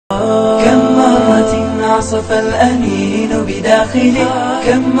عصف الأنين بداخلي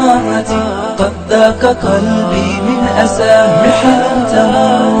كم مرة قد ذاق قلبي من أسى محن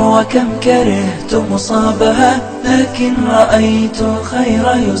تمر وكم كرهت مصابها لكن رأيت الخير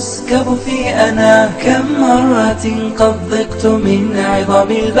يسكب في أنا كم مرة قد ضقت من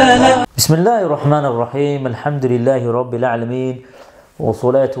عظم البلاء. بسم الله الرحمن الرحيم. الحمد لله رب العالمين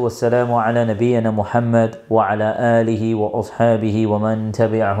والصلاة والسلام على نبينا محمد وعلى آله وأصحابه ومن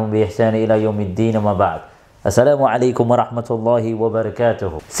تبعهم بإحسان إلى يوم الدين ما بعد. Assalamu alaikum wa rahmatullahi wa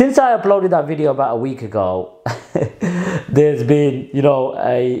barakatuh. Since I uploaded that video about a week ago, there's been,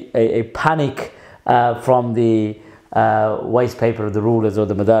 a panic from the waste paper of the rulers or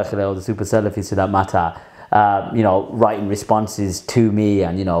the Madkhalis or the super Salafis for that matter, writing responses to me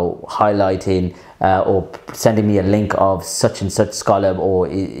and, highlighting or sending me a link of such and such scholar or,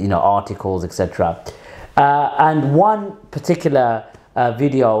 articles, etc. And one particular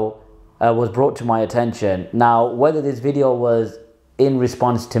video was brought to my attention. Now, whether this video was in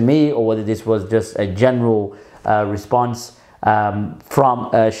response to me or whether this was just a general response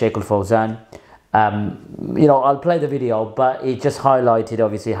from Shaykh Al-Fawzan, I'll play the video, but it just highlighted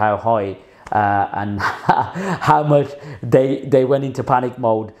obviously how high and how much they went into panic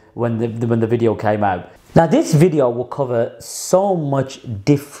mode when the video came out. Now, this video will cover so much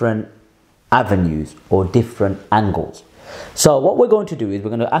different avenues or different angles. So what we're going to do is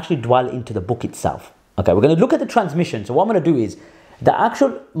we're going to actually dwell into the book itself. Okay, we're going to look at the transmission. So what I'm going to do is the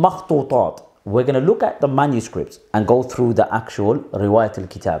actual makhtutat. We're going to look at the manuscripts and go through the actual riwayat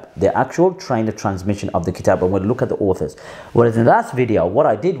al-kitab, the actual train of transmission of the kitab, and we'll look at the authors. Whereas in the last video, what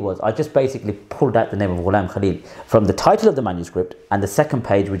I did was I just basically pulled out the name of Ghulam Khalil from the title of the manuscript and the second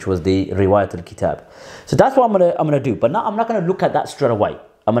page, which was the riwayat al-kitab. So that's what I'm going to do. But now I'm not going to look at that straight away.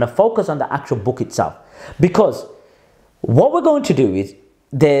 I'm going to focus on the actual book itself, because what we're going to do is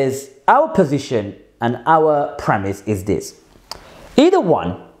there's our position and our premise is this. Either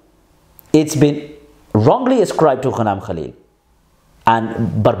one, it's been wrongly ascribed to Ghulam Khalil,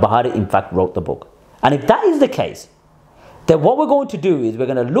 and Barbahreegate in fact wrote the book. And if that is the case, then what we're going to do is we're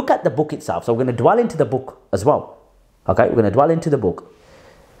going to look at the book itself. So we're going to dwell into the book as well. Okay, we're going to dwell into the book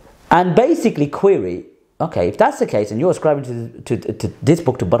and basically query, okay, if that's the case and you're ascribing to this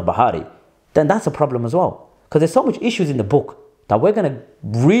book to Barbahreegate, then that's a problem as well. Because there's so much issues in the book that we're going to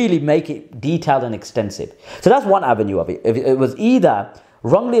really make it detailed and extensive. So that's one avenue of it. If it was either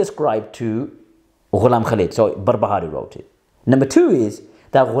wrongly ascribed to Ghulam Khalil, so Barbahreegate wrote it. Number two is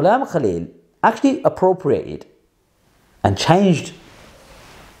that Ghulam Khalil actually appropriated and changed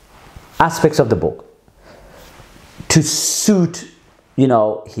aspects of the book to suit,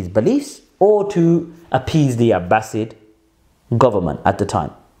 his beliefs or to appease the Abbasid government at the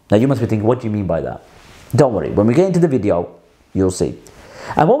time. Now you must be thinking, what do you mean by that? Don't worry, when we get into the video, you'll see.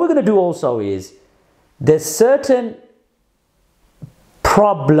 And what we're going to do also is there's certain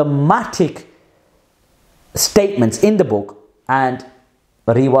problematic statements in the book and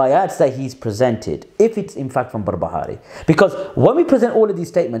riwayats that he's presented, if it's in fact from Barbahreegate. Because when we present all of these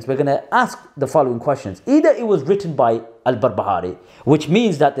statements, we're going to ask the following questions. Either it was written by Al-Barbaharee, which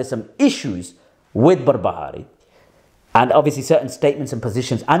means that there's some issues with Barbahreegate, and obviously certain statements and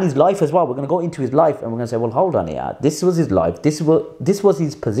positions and his life as well. We're going to go into his life and we're going to say, well, hold on here. This was his life. This was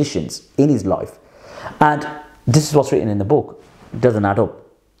his positions in his life. And this is what's written in the book. It doesn't add up.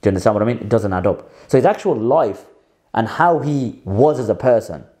 Do you understand what I mean? It doesn't add up. So his actual life and how he was as a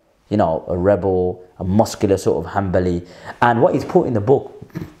person, a rebel, a muscular sort of Hanbali, and what he's put in the book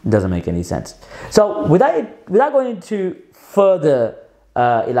doesn't make any sense. So without going into further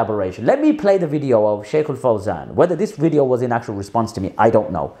elaboration, let me play the video of Shaykh Al-Fawzan. Whether this video was in actual response to me, I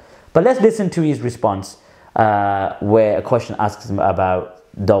don't know. But let's listen to his response where a question asks him about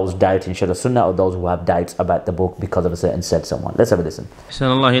those doubting Sharh As-Sunnah or those who have doubts about the book because of a certain said someone. Let's have a listen. أحسن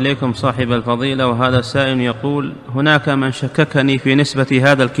الله إليكم صاحب الفضيلة. وهذا السائل يقول: هناك من شككني في نسبة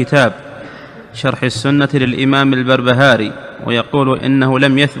هذا الكتاب شرح السنة للإمام البربهاري، ويقول إنه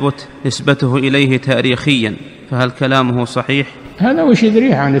لم يثبت نسبته إليه تاريخيا، فهل كلامه صحيح؟ هذا وش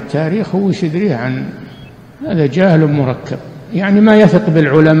يدريه عن التاريخ؟ هو وش يدريه عن هذا؟ جاهل مركب، ما يثق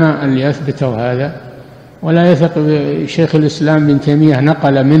بالعلماء اللي أثبتوا هذا، ولا يثق بشيخ الإسلام بن تيمية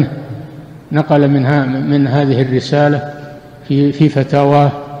نقل من هذه الرسالة في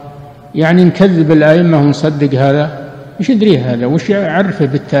فتاواه. نكذب الأئمة ونصدق هذا؟ وش يدريه هذا؟ وش يعرفه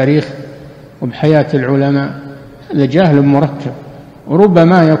بالتاريخ وبحياة العلماء؟ هذا جاهل مركب،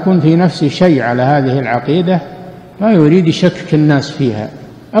 وربما يكون في نفسه شيء على هذه العقيدة فيريد يشكك الناس فيها.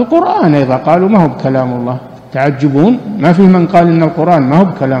 القرآن إذا قالوا ما هو بكلام الله تعجبون، ما في من قال إن القرآن ما هو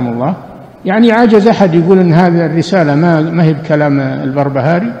بكلام الله. عاجز أحد يقول إن هذه الرسالة ما هي بكلام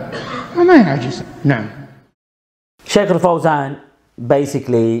البربهاري؟ ما يعجز. نعم. Shaykh al-Fawzan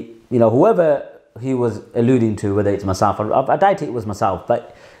basically, whoever he was alluding to, whether it's myself or I doubt it was myself,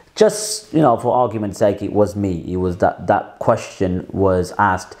 but just, for argument's sake, it was me. It was that question was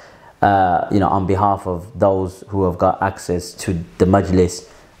asked, on behalf of those who have got access to the majlis,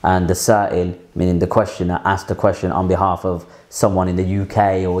 and the sa'il, meaning the questioner, asked the question on behalf of someone in the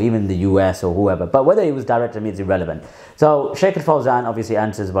UK or even the US or whoever. But whether it was directed to me is irrelevant. So Shaykh al-Fawzan obviously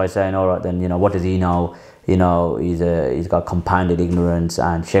answers by saying, all right, then, what does he know? He's got compounded ignorance,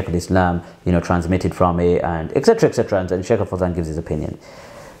 and Shaykh al-Islam, transmitted from it, and etc., etc. And then Shaykh al-Fawzan gives his opinion.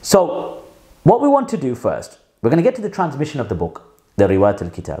 So what we want to do first, we're going to get to the transmission of the book, the Riwayat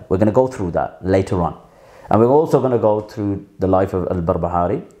al-Kitab. We're going to go through that later on. And we're also going to go through the life of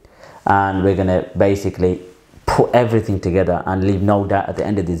Al-Barbaharee, and we're going to basically put everything together and leave no doubt at the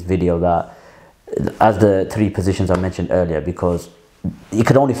end of this video that, as the three positions I mentioned earlier, because it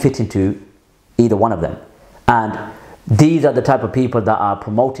could only fit into either one of them. And these are the type of people that are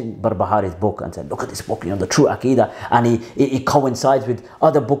promoting Barbaharee's book and saying, look at this book, the true Aqidah, and it coincides with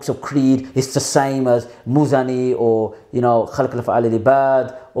other books of creed. It's the same as Muzani, or Khalq al-Fa'al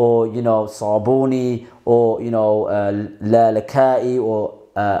al-Ibad, or Sabuni, or Lalaka'i, or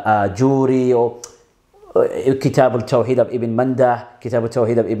Ajuri, or Kitab al-Tawheed of Ibn Mandah, Kitab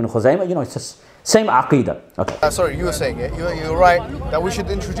al-Tawheed of Ibn Khuzaymah. It's just same Aqidah. Okay. Sorry, you were saying it. You're right that we should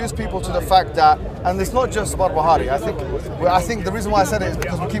introduce people to the fact that, and it's not just Barbaharee. I think the reason why I said it is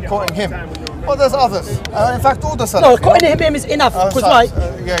because we keep quoting him. Well, there's others. In fact, all the Salaf. No, quoting him is enough. Because why?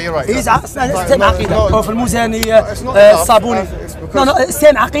 Yeah, you're right. He's same Aqidah. Or في الموزاني, Sabuni. No,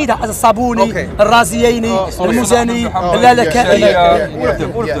 same Aqidah as Sabuni, Al-Raziyaini, Al-Muzani, Al-Lalaka'i.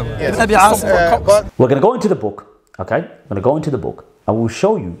 We're going to go into the book, okay? We're going to go into the book, and we'll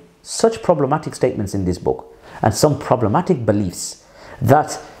show you such problematic statements in this book and some problematic beliefs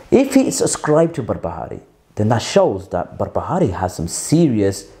that if it's ascribed to Barbaharee, then that shows that Barbaharee has some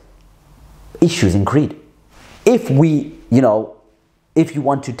serious issues in creed. If we, if you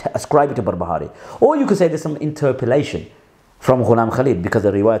want to ascribe it to Barbaharee, or you could say there's some interpolation from Ghulam Khalil, because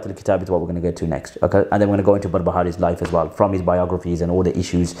the Riwayat al-Kitab is what we're going to get to next, okay? And then we're going to go into Barbaharee's life as well, from his biographies and all the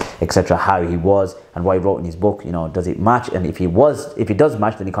issues, etc., how he was and what he wrote in his book. Does it match? And if it does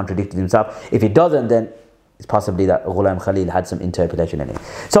match, then he contradicted himself. If it doesn't, then it's possibly that Ghulam Khalil had some interpolation in it.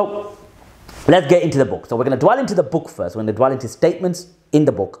 So let's get into the book. So we're going to dwell into the book first. We're going to dwell into statements in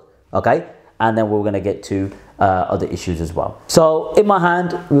the book, okay? And then we're going to get to other issues as well. So in my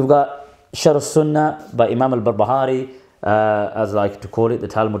hand, we've got Sharh As-Sunnah by Imam Al-Barbaharee, as I like to call it, the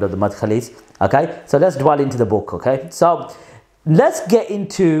Talmud of the Madkhalis. Okay, so let's dwell into the book. Okay, so let's get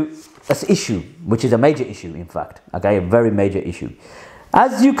into this issue, which is a major issue, in fact. Okay, a very major issue.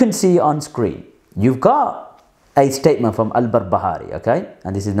 As you can see on screen, you've got a statement from Al-Barbaharee. Okay,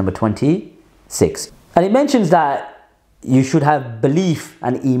 and this is number 26, and it mentions that you should have belief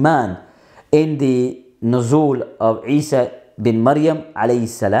and iman in the nuzul of Isa bin Maryam alayhi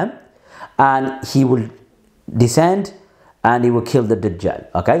salam, and he will descend and he will kill the Dajjal.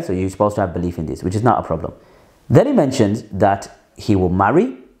 Okay, so you're supposed to have belief in this, which is not a problem. Then he mentions that he will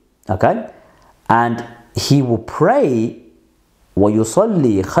marry, okay, and he will pray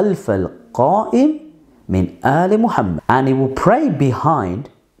وَيُصَلِّي خَلْفَ الْقَائِمِ مِنْ آلِ مُحَمَّدٍ, and he will pray behind,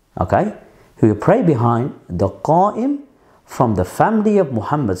 okay, he will pray behind the Qa'im from the family of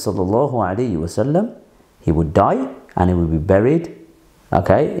Muhammad sallallahu alayhi wasallam. He would die and he will be buried,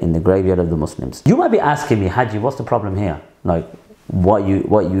 okay, in the graveyard of the Muslims. You might be asking me, Haji, what's the problem here? Like, what you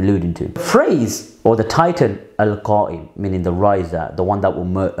alluding to? The phrase or the title Al-Qa'im, meaning the riser, the one that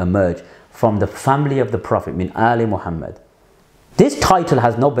will emerge from the family of the Prophet, min Ali Muhammad. This title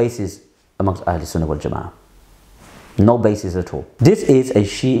has no basis amongst Ahl Sunnah wal Jama'ah. No basis at all. This is a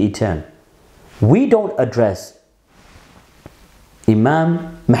Shi'i term. We don't address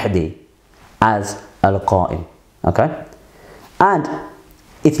Imam Mahdi as Al-Qa'im, okay? And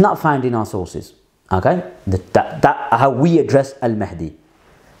it's not found in our sources, okay? That how we address Al-Mahdi.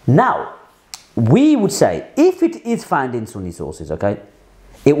 Now, we would say, if it is found in Sunni sources, okay,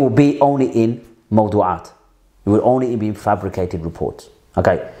 it will be only in Mawdu'at. It will only be in fabricated reports,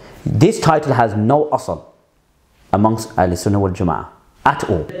 okay? This title has no asl amongst Ahl-Sunnah wal Jama'ah at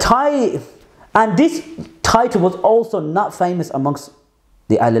all. And this title was also not famous amongst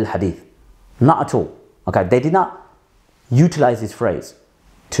the Ahl-Hadith, not at all, okay? They did not utilize this phrase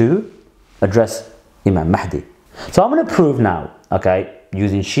to address Imam Mahdi. So I'm going to prove now, okay,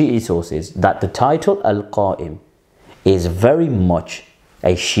 using Shi'i sources, that the title Al-Qa'im is very much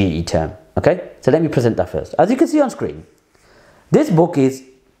a Shi'i term, okay? So let me present that first. As you can see on screen, this book is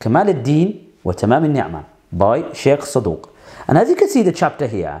Kamal al-Din wa Tamam al-Ni'mah by Sheikh Saduq. And as you can see the chapter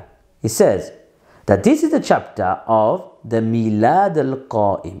here, it says, that this is the chapter of the Milad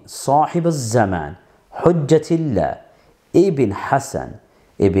al-Qa'im, Sahib al-Zaman, Hujjatillah, Ibn Hassan,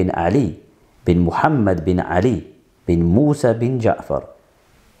 Ibn Ali, bin Muhammad bin Ali, bin Musa bin Ja'far,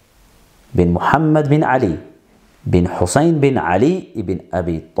 bin Muhammad bin Ali, bin Hussein bin Ali ibn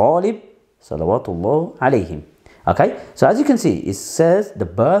Abi Talib, salawatullah alayhim. Okay, so as you can see, it says the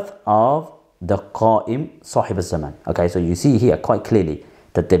birth of the Qa'im, Sahib al-Zaman. Okay, so you see here quite clearly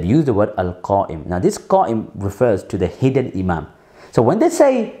that they've used the word al-Qa'im. Now this Qa'im refers to the hidden Imam. So when they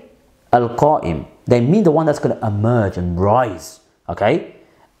say al-Qa'im, they mean the one that's going to emerge and rise, okay,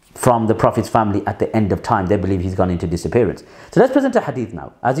 from the Prophet's family at the end of time. They believe he's gone into disappearance. So let's present a hadith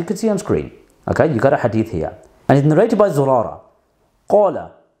now. As you can see on screen, okay, you got a hadith here. And it's narrated by Zurara.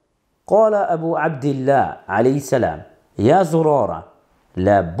 قال أبو عبد الله عليه السلام يا زرارة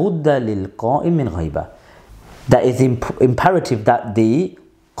لا بد للقائم من غيبة. That is imperative that the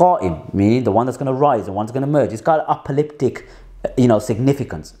Qa'im, meaning the one that's going to rise, the one that's going to emerge, it's got apocalyptic,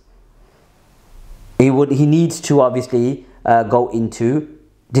 significance. He needs to obviously go into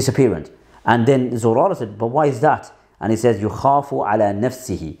disappearance. And then Zurara said, but why is that? And he says, يخاف على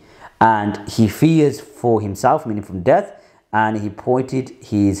نفسه, and he fears for himself, meaning from death, and he pointed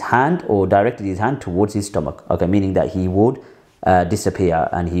his hand or directed his hand towards his stomach, okay, meaning that he would disappear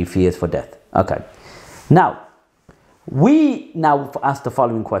and he fears for death. Okay, now we ask the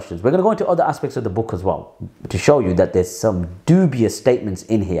following questions. We're going to go into other aspects of the book as well to show you that there's some dubious statements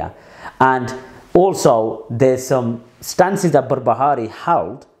in here, and also there's some stances that Barbahreegate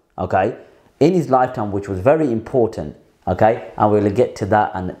held, okay, in his lifetime, which was very important. Okay, and we'll get to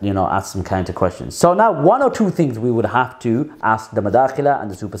that and ask some counter questions. So now one or two things we would have to ask the Madakhila and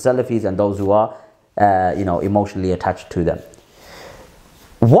the Super Salafis and those who are emotionally attached to them.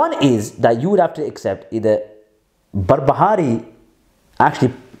 One is that you would have to accept either Barbahreegate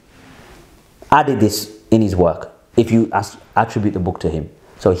actually added this in his work if you attribute the book to him.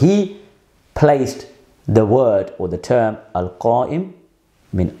 So he placed the word or the term Al-Qa'im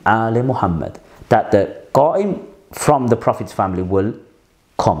min Ali Muhammad, that the Qa'im from the Prophet's family will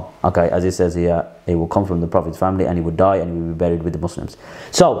come. Okay, as it says here, he will come from the Prophet's family and he will die and he will be buried with the Muslims.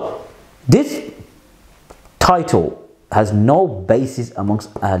 So this title has no basis amongst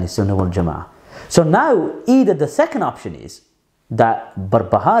Ahl Sunnah wal Jama'ah. So now either the second option is that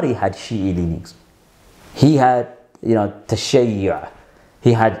Barbahreegate had Shi'i leanings. He had, Tashayyu',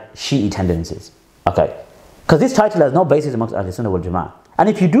 he had Shi'i tendencies. Okay, because this title has no basis amongst Ahl Sunnah wal Jama'ah. And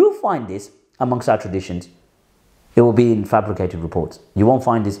if you do find this amongst our traditions, it will be in fabricated reports. You won't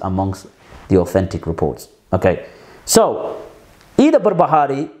find this amongst the authentic reports. Okay, so either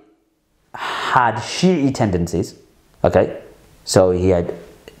Barbahreegate had Shi'i tendencies, okay, so he had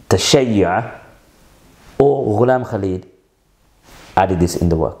Tashayyu', or Ghulam Khalid added this in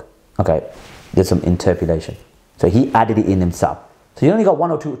the work. Okay, there's some interpolation. So he added it in himself. So you only got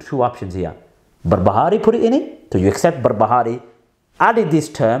one or two options here. Barbahreegate put it in it, so you accept Barbahreegate added this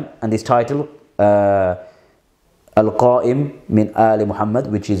term and this title, Al-Qa'im min Ali Muhammad,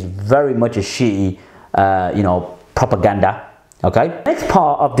 which is very much a Shi'i, propaganda. Okay. Next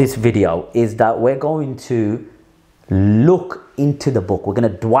part of this video is that we're going to look into the book. We're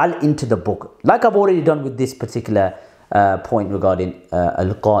going to dwell into the book, like I've already done with this particular point regarding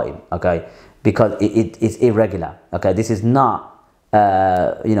Al-Qa'im. Okay, because it is irregular. Okay, this is not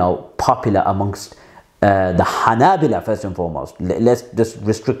popular amongst the Hanabila first and foremost. Let's just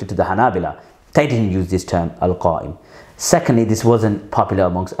restrict it to the Hanabila. They didn't use this term Al-Qa'im. Secondly, this wasn't popular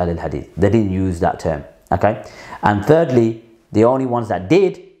amongst Al-Hadith. They didn't use that term. Okay, and thirdly, the only ones that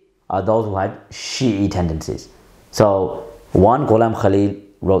did are those who had Shi'i tendencies. So one, Ghulam Khalil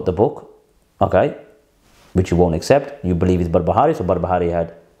wrote the book, okay, which you won't accept. You believe it's Barbahreegate, so Barbahreegate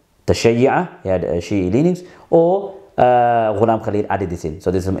had Tashayyu', he had Shi'i leanings, or Ghulam Khalil added this in.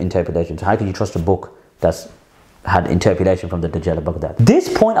 So there's some interpretation. So how can you trust a book that's had interpolation from the Dajjal of Baghdad? This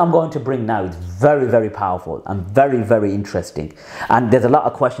point I'm going to bring now is very, very powerful and very, very interesting. And there's a lot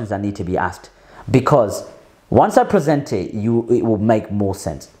of questions that need to be asked, because once I present it, it will make more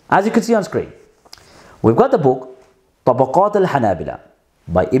sense. As you can see on screen, we've got the book Tabaqat al-Hanabila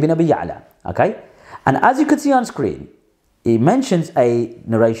by Ibn Abi Ya'la. Okay, and as you can see on screen, it mentions a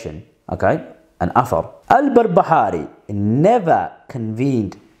narration, okay, an athar. Al-Barbaharee never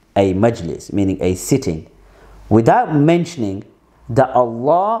convened a majlis, meaning a sitting, without mentioning that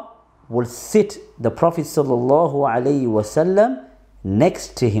Allah will sit the Prophet sallallahu alaihi wasallam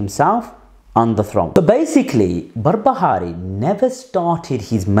next to himself on the throne. So basically, Barbahreegate never started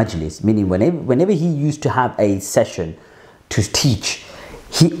his majlis, meaning whenever he used to have a session to teach,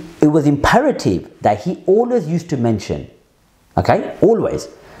 it was imperative that he always used to mention, okay, always,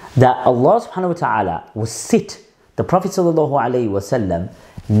 that Allah subhanahu wa ta'ala will sit the Prophet sallallahu alaihi wasallam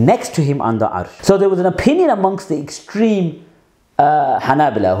next to him on the arsh. So there was an opinion amongst the extreme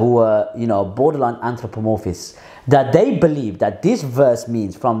Hanabila, who were, borderline anthropomorphists, that they believe that this verse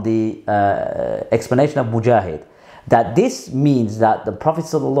means, from the explanation of Mujahid, that this means that the Prophet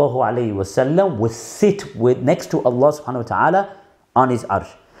sallallahu alaihi wasallam will sit next to Allah subhanahu wa ta'ala on his arsh.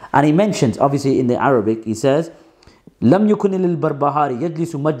 And he mentions, obviously in the Arabic, he says, "Lam yukun lil-Barbaharee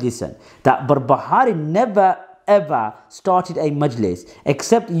yajlisu majlisan," that Barbahari never ever started a majlis,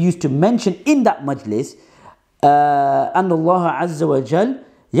 except he used to mention in that majlis, أن الله عز وجل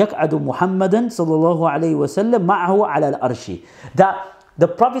يقعد محمدا صلى الله عليه وسلم معه على الأرش. That the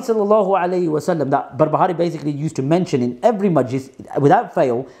Prophet صلى الله عليه وسلم, that Barbahari basically used to mention in every majlis without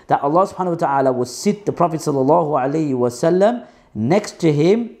fail, that Allah subhanahu wa ta'ala will sit the Prophet صلى الله عليه وسلم next to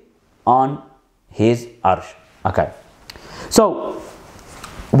him on his arsh. Okay, so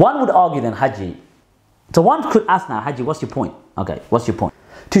one would argue then, Haji, so one could ask now, Haji, what's your point? Okay, what's your point?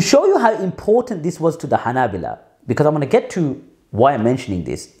 To show you how important this was to the Hanabila, because I'm going to get to why I'm mentioning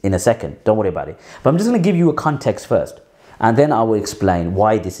this in a second, don't worry about it. But I'm just going to give you a context first, and then I will explain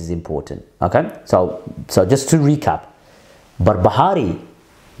why this is important. Okay, so just to recap, Barbahari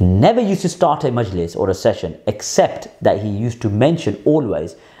never used to start a majlis or a session, except that he used to mention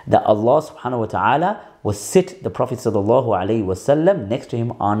always that Allah subhanahu wa ta'ala will sit the Prophet sallallahu alaihi wasallam next to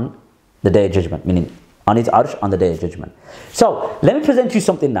him on the Day of Judgment, meaning on his arsh on the Day of Judgment. So let me present you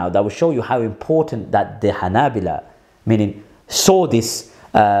something now that will show you how important that the Hanabila, meaning, saw this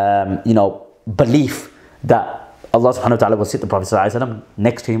belief that Allah subhanahu wa ta'ala will sit the Prophet sallallahu alaihi wasallam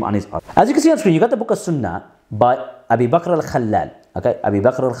next to him on his arsh. As you can see on screen, you got the book of Sunnah by Abi Bakr al-Khallal. Okay, Abi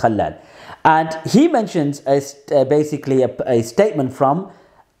Bakr al-Khallal, and he mentions basically a statement from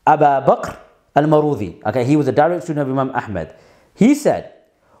Abu Bakr al-Marudhi. Okay, he was a direct student of Imam Ahmad. He said,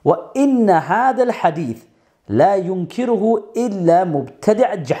 وَإِنَّ هَذَا الْحَدِيث لَا يُنْكِرُهُ إِلَّا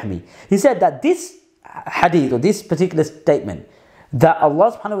مُبْتَدِعَ الجَّحْمِ. He said that this hadith, or this particular statement, that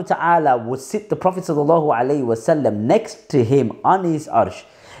Allah subhanahu wa ta'ala would sit the Prophet sallallahu alaihi wasallam next to him on his arsh,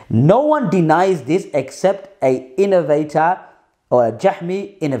 no one denies this except a innovator, or a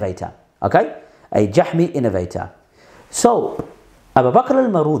Jahmi innovator. Okay, a Jahmi innovator. So Abu Bakr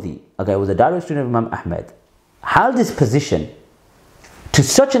al-Marudhi, okay, was a direct student of Imam Ahmad, held this position to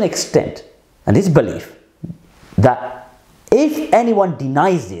such an extent, and this belief, that if anyone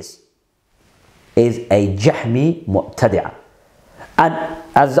denies this, is a Jahmi Mu'tadi'ah. And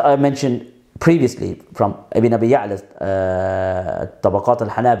as I mentioned previously from Ibn Abi Ya'la's Tabaqat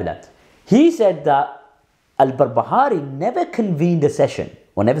al-Hanabila, he said that Al-Barbaharee never convened a session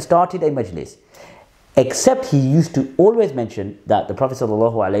or never started a majlis, except he used to always mention that the Prophet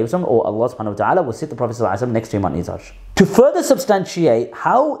ﷺ or Allah subhanahu wa ta'ala will sit the Prophet ﷺ next to him on his arsh. To further substantiate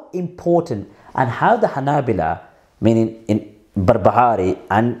how important and how the Hanabila, meaning in Barbahari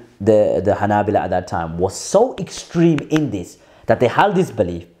and the Hanabila at that time, was so extreme in this, that they held this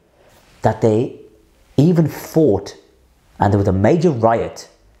belief, that they even fought, and there was a major riot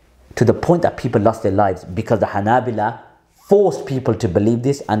to the point that people lost their lives, because the Hanabila forced people to believe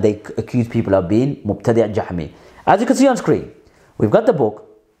this, and they accused people of being Mubtadi' Jahmi. As you can see on screen, we've got the book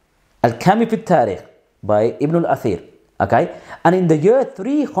Al-Kami fi Tarikh by Ibn al-Athir. Okay, and in the year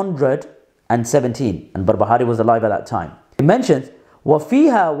 317, and Barbahari was alive at that time, he mentions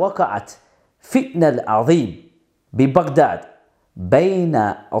وَفِيهَا وَقَعَتْ فِتْنَ الْعَظِيمِ بِبَغْدَادِ بين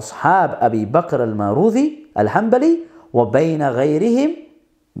أصحاب أبي بكر الماروذي الحنبلي وبين غيرهم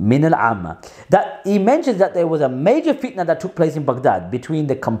من العامة. That he mentions that there was a major fitna that took place in Baghdad between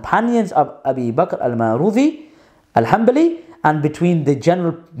the companions of Abi Bakr al-Marudhi al-Hanbali and between the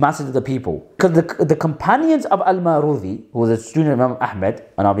general masses of the people. Because the companions of al-Marudhi, who was a student of Imam Ahmad,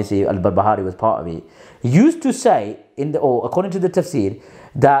 and obviously al-Barbahari was part of it, used to say, according to the tafsir,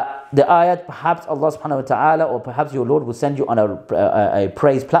 that the ayat, perhaps Allah subhanahu wa ta'ala, or perhaps your Lord will send you on a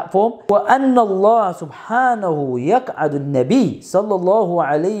praise platform. وَأَنَّ اللَّهَ سُبْحَانَهُ يَقْعَدُ النَّبِيِّ صَلَّى اللَّهُ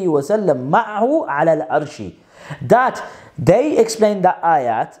عَلَيْهِ وَسَلَّمْ مَعَهُ عَلَى الْأَرْشِ. That they explained that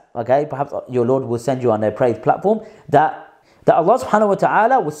ayat, okay, perhaps your Lord will send you on a praise platform, that Allah subhanahu wa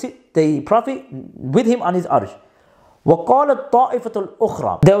ta'ala will sit the Prophet with him on his arsh. وَقَالَتْ طَائِفَةُ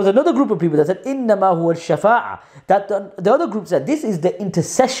الْأُخْرَى. There was another group of people that said إِنَّمَا هُوَ الشَّفَاعَةِ, that the other group said this is the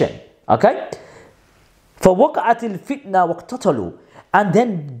intercession. Okay, فَوَقَعَتِ الْفِتْنَةِ وَاقْتَتَلُوا, and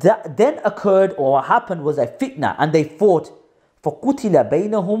then occurred, or happened, was a fitna, and they fought. فَقُتِلَ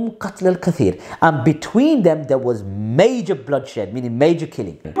بَيْنَهُمْ قَتْلَ الْكَثِيرِ, and between them there was major bloodshed, meaning major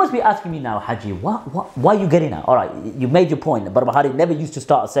killing. You must be asking me now, Haji, why are you getting at? Alright, you made your point. Barbahari never used to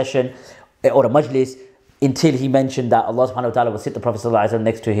start a session or a majlis until he mentioned that Allah subhanahu wa ta'ala will sit the Prophet sallallahu alaihi wasallam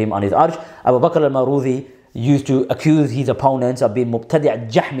next to him on his arsh. Abu Bakr al-Marudhi used to accuse his opponents of being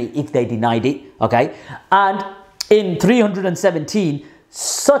mubtadi' jahmi if they denied it. Okay, and in 317,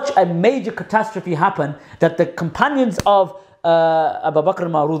 such a major catastrophe happened that the companions of Abu Bakr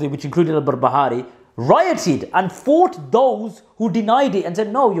al-Marudhi, which included Al-Barbaharee, rioted and fought those who denied it and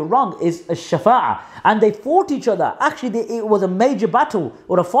said, no, you're wrong, it's a shafa'ah. And they fought each other. Actually, it was a major battle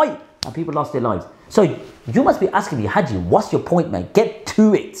or a fight, and people lost their lives. So you must be asking me, Haji, what's your point, man? Get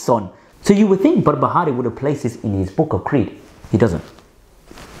to it, son. So you would think Barbahari would have placed this in his book of Creed. He doesn't.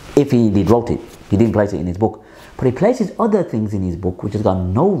 If he indeed wrote it, he didn't place it in his book. But he places other things in his book which has got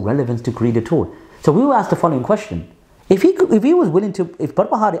no relevance to Creed at all. So we will ask the following question. If he was willing to, if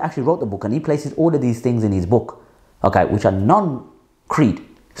Barbahari actually wrote the book and he places all of these things in his book, okay, which are non-creed,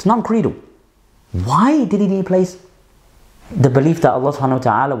 it's non-creedal, why did he place the belief that Allah subhanahu wa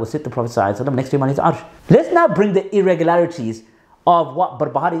ta'ala will sit the Prophet sallallahu alaihi wasallam next to him on his arsh? Let's now bring the irregularities of what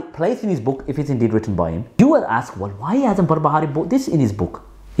Barbahari placed in his book if it's indeed written by him. You will ask, well, why hasn't Barbahari put this in his book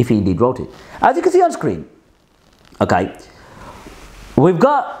if he indeed wrote it? As you can see on screen, okay, we've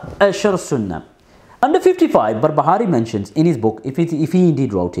got a Sharh As-Sunnah. Under 55, Barbahari mentions in his book, if he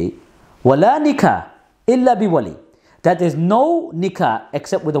indeed wrote it, وَلَا نِكَاحَ إِلَّا بِوَلِي, that there's no nikah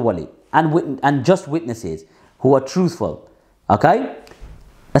except with a wali and just witnesses who are truthful. Okay?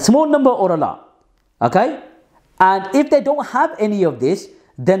 A small number or a lot. Okay? And if they don't have any of this,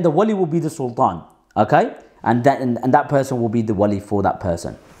 then the wali will be the sultan. Okay? And that person will be the wali for that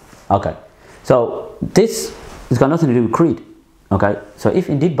person. Okay? So this has got nothing to do with creed. Okay? So if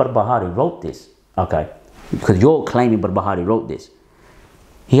indeed Barbahari wrote this, okay, because you're claiming Barbahari wrote this,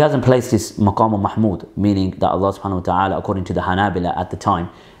 he hasn't placed this maqam al-mahmud, meaning that Allah subhanahu wa ta'ala, according to the Hanabila at the time,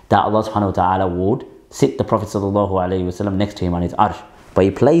 that Allah subhanahu wa ta'ala would sit the Prophet sallallahu alaihi wasallam next to him on his arsh. But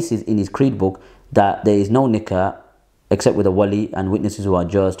he places in his creed book that there is no nikah except with a wali and witnesses who are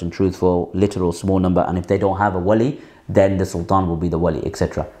just and truthful, literal small number, and if they don't have a wali, then the sultan will be the wali,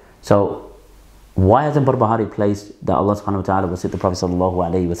 etc. So why hasn't Barbahari placed that Allah subhanahu wa ta'ala will sit the Prophet sallallahu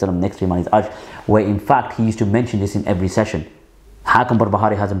alaihi wasallam next to him on his arsh, where in fact he used to mention this in every session? How come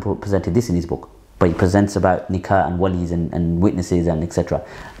Barbahari hasn't presented this in his book? But he presents about nikah and walis and witnesses and etc.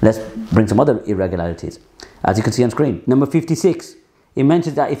 Let's bring some other irregularities. As you can see on screen. Number 56. It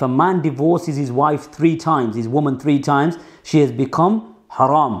mentions that if a man divorces his wife 3 times, his woman 3 times, she has become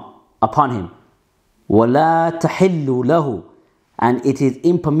haram upon him. وَلَا تَحِلُّ لَهُ, and it is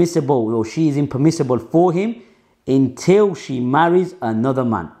impermissible, or she is impermissible for him until she marries another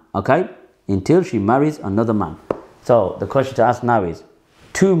man. Okay? Until she marries another man. So the question to ask now is,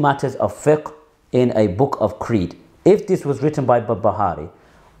 2 matters of fiqh in a book of creed. If this was written by Barbahari,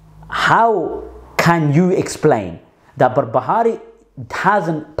 how can you explain that Barbahari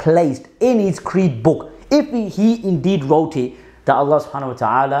hasn't placed in his creed book, if he indeed wrote it, that Allah subhanahu wa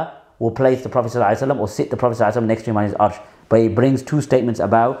ta'ala will place the Prophet sallallahu alaihi wasallam or sit the Prophet sallallahu alaihi wasallam next to him on his arsh? But he brings 2 statements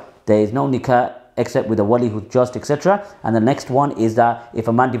about there is no nikah except with a wali who's just, etc. And the next one is that if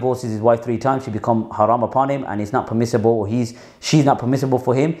a man divorces his wife 3 times, she become haram upon him, and it's not permissible, or she's not permissible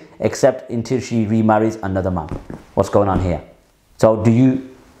for him except until she remarries another man. What's going on here? So do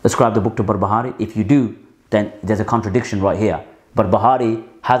you ascribe the book to Barbahari? If you do, then there's a contradiction right here. Barbahari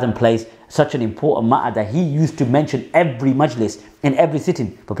hasn't placed such an important matter that he used to mention every majlis, in every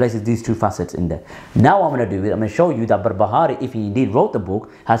sitting, but places these 2 facets in there. Now I'm going to do it. I'm going to show you that Barbahari, if he indeed wrote the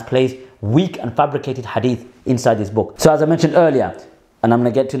book, has placed weak and fabricated hadith inside this book. So as I mentioned earlier, and I'm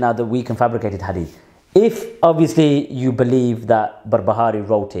going to get to now the weak and fabricated hadith. If obviously you believe that Barbahari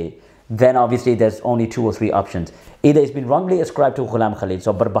wrote it, then obviously there's only 2 or 3 options. Either it's been wrongly ascribed to Ghulam Khalil,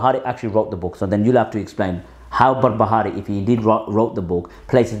 so Barbahari actually wrote the book, so then you'll have to explain how Barbahari, if he indeed wrote the book,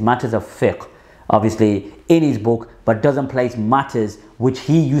 places matters of fiqh, obviously, in his book, but doesn't place matters which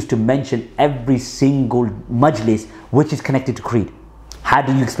he used to mention every single majlis which is connected to creed. How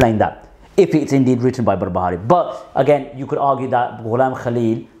do you explain that, if it's indeed written by Barbahari? But again, you could argue that Ghulam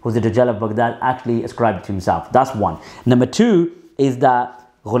Khalil, who's the Dajjal of Baghdad, actually ascribed it to himself. That's one. Number 2 is that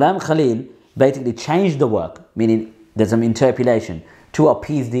Ghulam Khalil basically changed the work, meaning there's some interpolation, to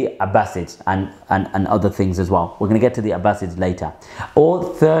appease the Abbasids and other things as well. We're going to get to the Abbasids later.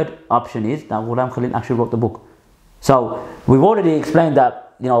 Or third option is that Ghulam Khalil actually wrote the book. So we've already explained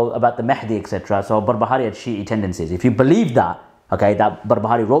that, about the Mahdi, etc. So Barbahari had Shi'i tendencies. If you believe that, okay, that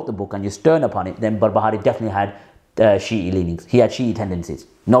Barbahari wrote the book and you're stern upon it, then Barbahari definitely had Shi'i leanings. He had Shi'i tendencies,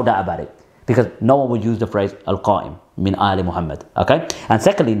 no doubt about it, because no one would use the phrase Al-Qa'im min Ali Muhammad. Okay, and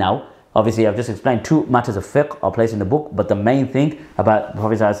secondly, now obviously I've just explained 2 matters of fiqh are placed in the book, but the main thing about the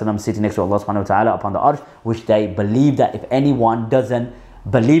Prophet ﷺ sitting next to Allah subhanahu wa ta'ala upon the arsh, which they believe that if anyone doesn't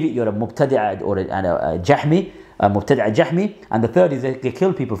believe it, you're a mubtadi'a or a jahmi, mubtadi'a jahmi. And the third is they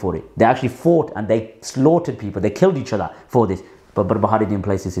killed people for it. They actually fought and they slaughtered people. They killed each other for this. But Barbahari didn't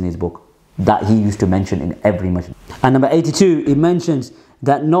place this in his book, that he used to mention in every masjid. And number 82, it mentions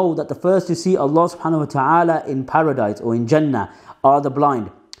that know that the first to see Allah subhanahu wa ta'ala in paradise or in Jannah are the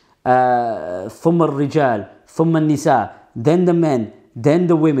blind. ثم الرجال ثم النساء, then the men, then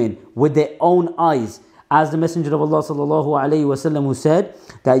the women with their own eyes, as the Messenger of Allah sallallahu alaihi wasallam who said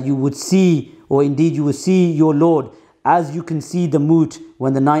that you would see, or indeed you will see your Lord as you can see the moon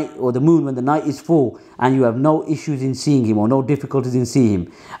when the night, or the moon when the night is full, and you have no issues in seeing him or no difficulties in seeing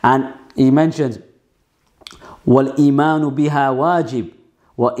him. And he mentions وَالْإِيمَانُ بِهَا وَاجِبٌ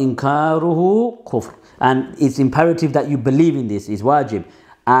وَإِنْكَارُهُ كُفْرٌ, and it's imperative that you believe in this, is wajib,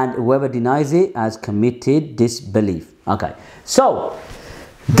 and whoever denies it has committed disbelief. Okay, so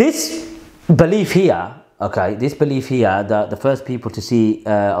this belief here, that the first people to see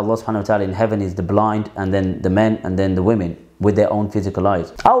Allah subhanahu wa ta'ala in heaven is the blind, and then the men, and then the women with their own physical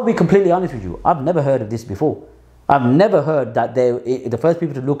eyes. I will be completely honest with you, I've never heard of this before. I've never heard that the first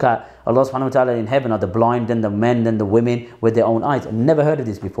people to look at Allah subhanahu wa ta'ala in heaven are the blind, then the men, then the women with their own eyes. I've never heard of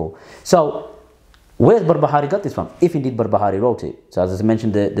this before. So where's Barbahari got this from? If indeed Barbahari wrote it. So as I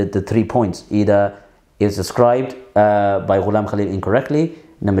mentioned, the 3 points, either it's ascribed by Ghulam Khalil incorrectly,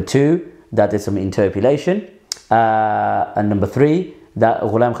 number 2, that there's some interpolation, and number 3, that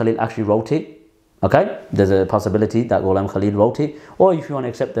Ghulam Khalil actually wrote it. Okay, there's a possibility that Ghulam Khalil wrote it, or if you want to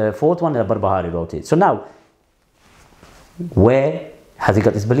accept the 4th one, that Barbahari wrote it. So now, where has he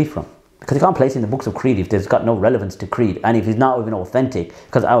got this belief from? Because he can't place it in the books of creed if there's got no relevance to creed, and if it's not even authentic,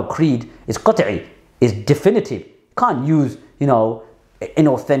 because our creed is qat'i, is definitive. You can't use,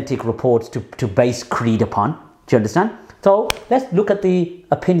 inauthentic reports to base creed upon. Do you understand? So let's look at the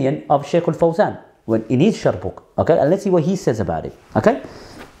opinion of Shaykh al-Fawzan in his Sharh book, okay, and let's see what he says about it. Okay,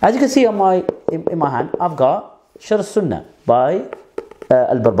 as you can see on in my hand, I've got Sharh As-Sunnah by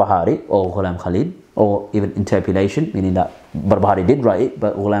Al-Barbaharee or Ghulam Khalil, or even interpolation, meaning that Barbahari did write it,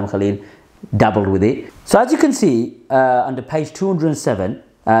 but Ghulam Khalil dabbled with it. So as you can see, under page 207,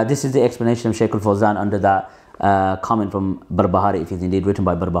 this is the explanation of Shaykh al-Fawzan under that comment from Barbahari, if it's indeed written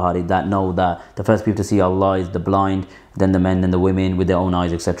by Barbahari, that know that the first people to see Allah is the blind, then the men, then the women with their own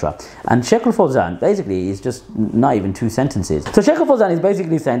eyes, etc. And Shaykh al-Fawzan basically is just not even 2 sentences. So Shaykh al-Fawzan is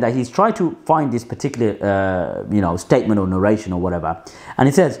basically saying that he's tried to find this particular statement or narration or whatever, and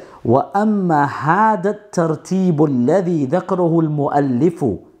he says, وَأَمَّا هَذَا التَّرْتِيبُ الَّذِي ذَكَرَهُ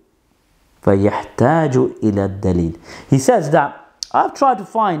الْمُؤَلِّفُ فَيَحْتَاجُ إِلَى الدَّلِيلِ. He says that I've tried to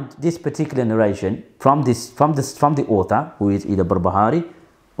find this particular narration from the author, who is either Barbahari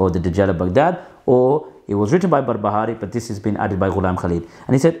or the Dajjal of Baghdad, or it was written by Barbahari, but this has been added by Ghulam Khalil.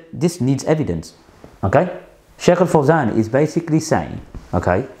 And he said, this needs evidence. Okay? Shaykh al-Fawzan is basically saying,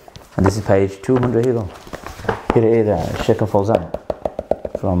 okay, and this is page 200, here it is, Shaykh al-Fawzan,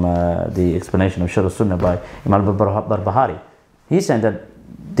 from the explanation of Sharh As-Sunnah by Imam Al-Barbaharee. He's saying that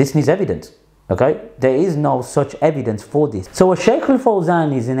this needs evidence. Okay, there is no such evidence for this. So what Shaykh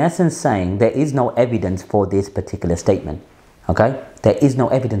al-Fawzan is in essence saying, there is no evidence for this particular statement. Okay, there is no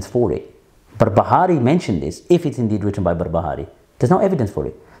evidence for it. Barbahari mentioned this, if it's indeed written by Barbahari. There's no evidence for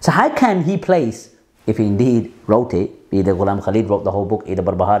it. So how can he place, if he indeed wrote it, either Ghulam Khalil wrote the whole book, either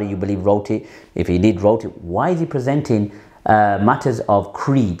Barbahari you believe wrote it, if he did wrote it, why is he presenting matters of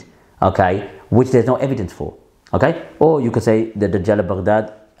creed, okay, which there's no evidence for? Okay, or you could say the Dajjal of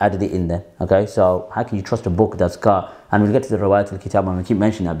Baghdad added it in there. Okay, so how can you trust a book that's got, and we'll get to the Riwayat al-Kitab, and I keep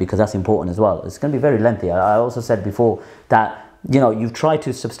mentioning that because that's important as well. It's going to be very lengthy. I also said before that, you've tried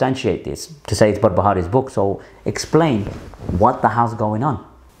to substantiate this, to say it's Barbahari's book, so explain what the hell's going on.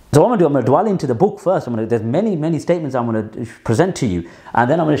 So what I'm going to dwell into the book first. There's many statements I'm going to present to you, and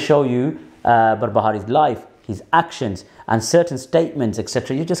then I'm going to show you Barbahari's life, his actions, and certain statements,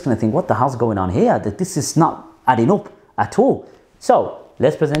 etc. You're just going to think, what the hell's going on here? That this is not adding up at all. So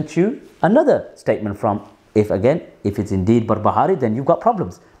let's present you another statement from, if it's indeed Barbahari, then you've got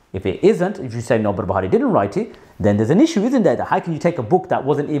problems. If it isn't, if you say no, Barbahari didn't write it, then there's an issue, isn't there? That how can you take a book that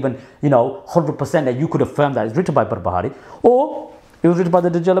wasn't even, 100% that you could affirm that it's written by Barbahari, or it was written by the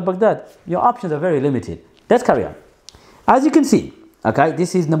Dajjal of Baghdad? Your options are very limited. Let's carry on. As you can see, okay,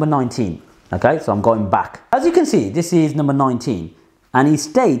 this is number 19. Okay, so I'm going back. As you can see, this is number 19. And he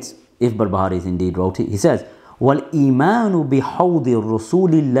states, if Barbahari is indeed wrote it, he says, وَالْإِيمَانُ بِحَوْضِ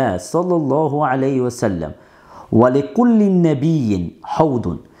رَسُولِ اللَّهِ صَلَّى اللَّهُ عَلَيْهِ وَسَلَّمَ وَلِكُلِّ نَبِيٍّ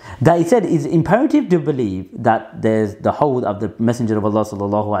حَوْضٌ. That he said it's imperative to believe that there's the hawd of the Messenger of Allah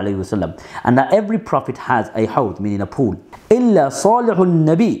sallallahu alayhi wasallam, and that every prophet has a hawd, meaning a pool. إِلَّا صَالِحُ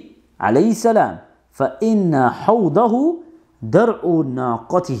النَّبِي عَلَيْهِ السَّلَامِ فَإِنَّ حَوْضَهُ درع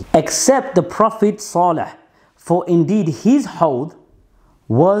ناقته, except the Prophet Salih, for indeed his hawd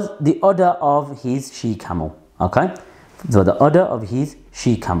was the udder of his she-camel. Okay, so the udder of his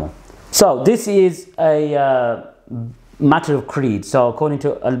she-camel. So this is a matter of creed. So according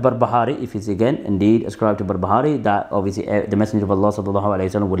to Al-Barbaharee, if it's again indeed ascribed to Barbahreegate, that obviously the Messenger of Allah sallallahu alaihi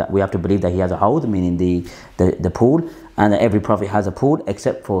wasallam, we have to believe that he has a hawd, meaning the pool, and that every prophet has a pool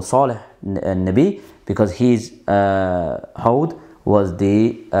except for Salih Nabi, because his hawd was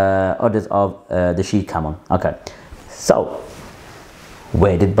the udders of the she-camel. Okay, so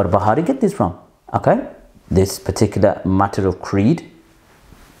where did Barbahreegate get this from? Okay, this particular matter of creed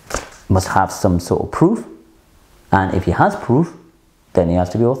must have some sort of proof, and if he has proof, then he has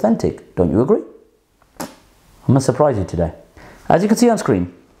to be authentic. Don't you agree? I'm going to surprise you today. As you can see on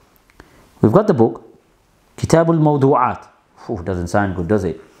screen, we've got the book Kitab al-Mawdu'at. Doesn't sound good, does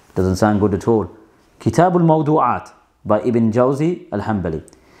it? Doesn't sound good at all. Kitab al-Mawdu'at by Ibn Jawzi al-Hanbali.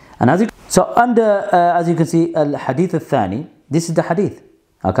 And as you can see, al-Hadith al-Thani, this is the hadith.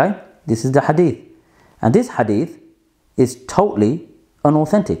 Okay, this is the hadith, and this hadith is totally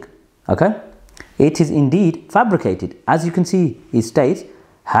unauthentic. Okay, it is indeed fabricated. As you can see, it states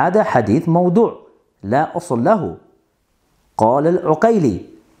هذا حديث موضوع لا أصل له قال العقيلي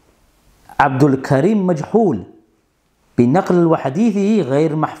عبد الكريم مجهول بنقل وحديثه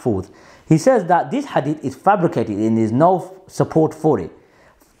غير محفوظ. He says that this hadith is fabricated and there is no support for it.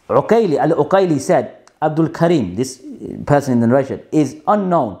 Al-Uqayli said Abdul Karim, this person in the narration, is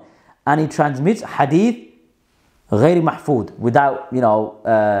unknown, and he transmits hadith غير محفوظ, without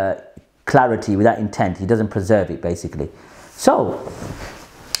clarity, without intent. He doesn't preserve it, basically. So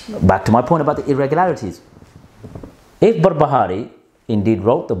back to my point about the irregularities. If Barbahari indeed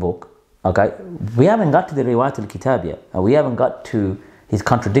wrote the book, okay, we haven't got to the riwayat al-kitab yet, and we haven't got to his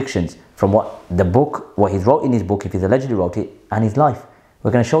contradictions from what he wrote in his book, if he's allegedly wrote it, and his life.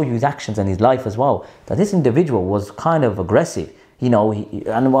 We're going to show you his actions and his life as well. That this individual was kind of aggressive, and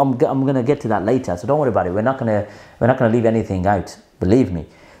I'm going to get to that later. So don't worry about it. We're not going to leave anything out. Believe me.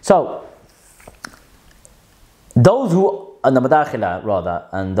 So those who and the Madkhalis rather,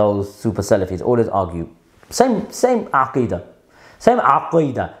 and those super Salafis always argue same aqidah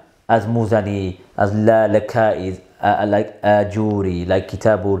as Muzani, as Lalakai's, like Ajuri, like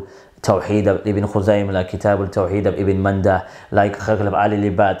Kitabul Tawheed of Ibn Khuzaym, like Kitabul Tawheed of Ibn Mandah, like Khaglab Ali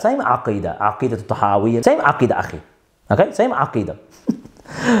Libad. Same aqidah Tahawiyya, same aqidah, akhi. Okay, same aqidah.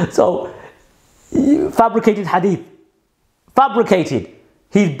 So fabricated hadith, fabricated.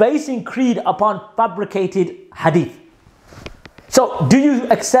 He's basing creed upon fabricated hadith. So do you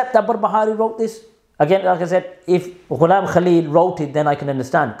accept that Barbahari wrote this? Again, like I said, if Ghulam Khalil wrote it, then I can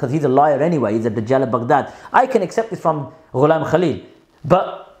understand, because he's a liar anyway. He's a Dajjal of Baghdad. I can accept this from Ghulam Khalil,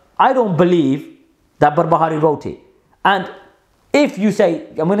 but I don't believe that Barbahari wrote it. And if you say,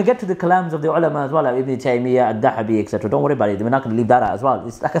 I'm going to get to the kalams of the ulama as well, like Ibn Taymiyyah, Ad-Dahabi, etc. Don't worry about it. We're not going to leave that out as well.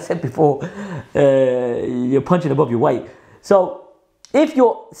 It's like I said before, you're punching above your weight. So if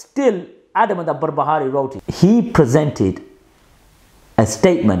you're still adamant that Barbahari wrote it, he presented a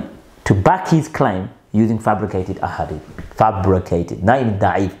statement to back his claim using fabricated ahadith. Fabricated, not even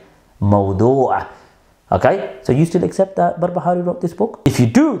da'if, mawdu'ah. Okay, so you still accept that Barbahari wrote this book? If you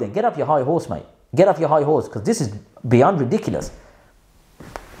do, then get off your high horse, mate. Get off your high horse, because this is beyond ridiculous.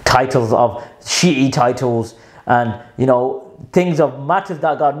 Titles of Shi'i titles, and things of matters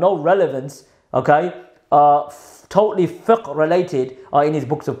that got no relevance, okay, totally fiqh related, are in his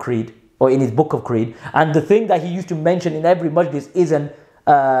books of creed, or in his book of creed. And the thing that he used to mention in every majlis isn't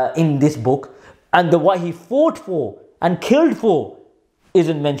in this book, and what he fought for and killed for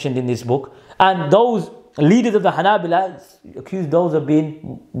isn't mentioned in this book. And those leaders of the Hanabila accuse those of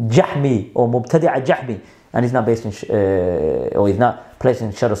being Jahmi or Mubtadi'a Jahmi, and he's not based in or he's not placed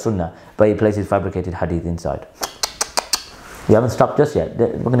in Sharh As-Sunnah, but he places fabricated hadith inside. We haven't stopped just yet.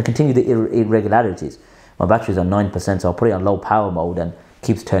 We're going to continue the irregularities. My battery's on 9%, so I'll put it on low power mode and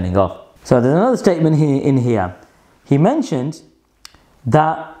keeps turning off. So there's another statement in here. He mentions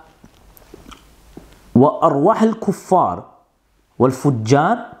that وَأَرْوَحِ الْكُفَّارِ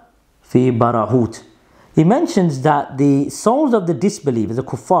وَالْفُجَّارِ فِي بَرَهُوتِ. He mentions that the souls of the disbelievers, the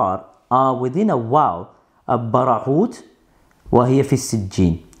kuffar, are within a well of Barahut, وَهِيَ فِي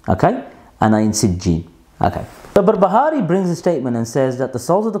السِّجِّينِ. Okay? And are in Sijjin. Okay. So Barbahari brings a statement and says that the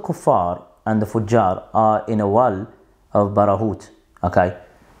souls of the kuffar and the fujjar are in a well of Barahut. Okay?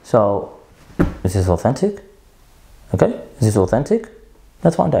 So, is this authentic? Okay? Is this authentic?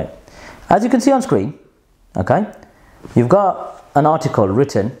 Let's find out. As you can see on screen, okay, you've got an article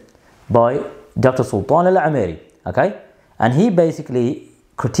written by Dr. Sultan Al-Amiri, okay, and he basically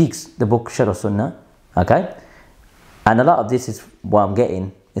critiques the book Sharh As-Sunnah, okay, And a lot of this is what I'm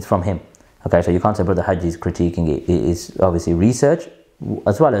getting, it's from him. Okay, so you can't say Brother Hajj is critiquing it. It is obviously research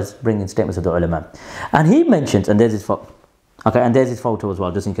as well as bringing statements of the ulama. And he mentions, and there's his photo. Okay, and there's his photo as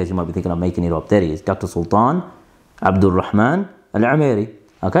well, just in case you might be thinking I'm making it up. There he is, Dr. Sultan Abdul Rahman Al-Amiri.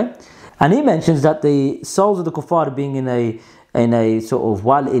 Okay, and he mentions that the souls of the kuffar being in a sort of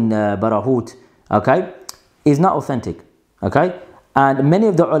wal in Barahut, okay, is not authentic. Okay, and many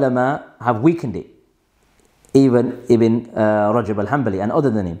of the ulama have weakened it. Even Ibn Rajab al-Hanbali and other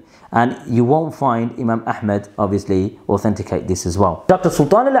than him. And you won't find Imam Ahmad obviously authenticate this as well. Dr.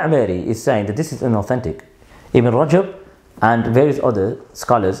 Sultan al-Amiri is saying that this is inauthentic. Ibn Rajab and various other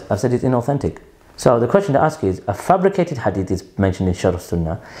scholars have said it's inauthentic. So the question to ask is, a fabricated hadith is mentioned in Sharh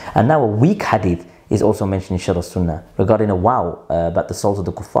As-Sunnah, and now a weak hadith is also mentioned in Sharh As-Sunnah regarding a wow about the souls of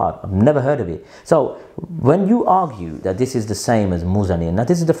the kuffar. I've never heard of it. So when you argue that this is the same as Muzani, now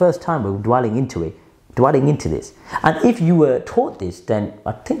this is the first time we're dwelling into this, and if you were taught this, then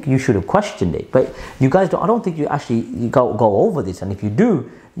I think you should have questioned it. But you guys don't. I don't think you actually go over this, and if you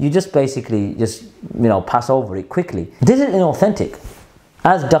do, you just basically pass over it quickly. This is inauthentic,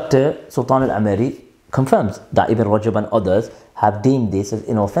 as Dr. Sultan al-Amiri confirms that Ibn Rajab and others have deemed this as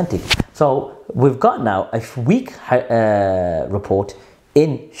inauthentic. So we've got now a weak report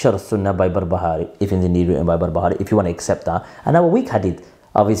in Sharh As-Sunnah by Barbahreegate, if indeed written by Barbahreegate, if you want to accept that, and now a weak hadith,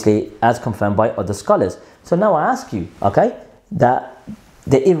 obviously as confirmed by other scholars. So now I ask you, okay, that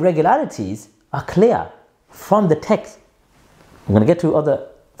the irregularities are clear from the text. I'm going to get to other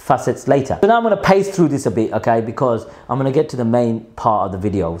facets later. So now I'm going to pace through this a bit, okay, because I'm going to get to the main part of the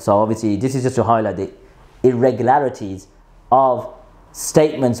video. So obviously this is just to highlight the irregularities of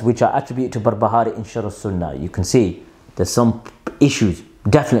statements which are attributed to Barbahreegate in Sharh As-Sunnah. You can see there's some issues,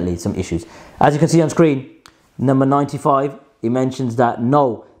 definitely some issues. As you can see on screen, number 95, he mentions that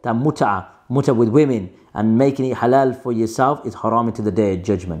that mut'a with women and making it halal for yourself is haram until the day of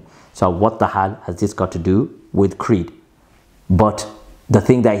judgment. So what the hell has this got to do with creed? But the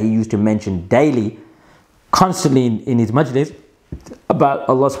thing that he used to mention daily, constantly in his majlis, about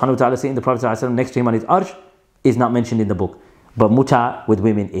Allah subhanahu wa ta'ala sitting the Prophet ﷺ next to him on his arsh, is not mentioned in the book. But mut'a with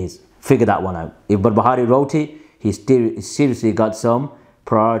women is. Figure that one out. If Barbahreegate wrote it, he's seriously got some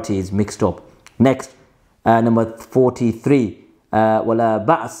priorities mixed up. Next, number 43, wala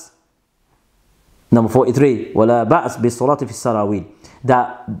ba's. Number 43, wala ba's bi salati fi sarawil.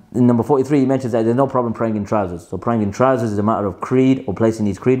 That in number 43 he mentions that there's no problem praying in trousers. So praying in trousers is a matter of creed or placing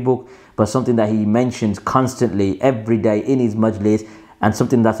his creed book, but something that he mentions constantly every day in his majlis, and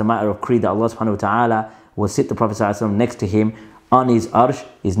something that's a matter of creed that Allah subhanahu wa ta'ala will sit the Prophet ﷺ next to him on his arsh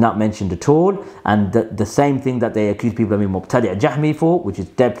is not mentioned at all. And the same thing that they accuse people of being Mubtadi' Jahmi for, which is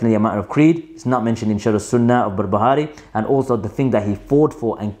definitely a matter of creed, is not mentioned in Sharh As-Sunnah of Barbahreegate. And also the thing that he fought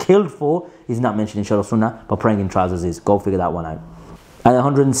for and killed for is not mentioned in Sharh As-Sunnah, but praying in trousers is. Go figure that one out. And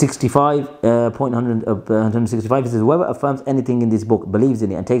 165 says, whoever affirms anything in this book, believes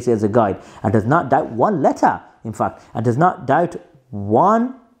in it and takes it as a guide, and does not doubt one letter, in fact, and does not doubt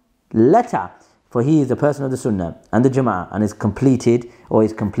one letter, for he is the person of the Sunnah and the Jama'ah, and is completed or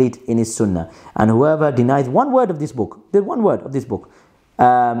is complete in his Sunnah. And whoever denies one word of this book, or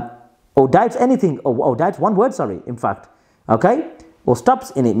doubts anything, or doubts one word, in fact, okay, or stops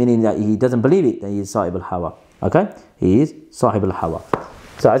in it, meaning that he doesn't believe it, then he is Sahib al-Hawa. Okay, he is Sahib al-Hawa.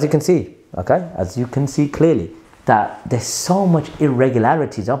 So as you can see, clearly that there's so much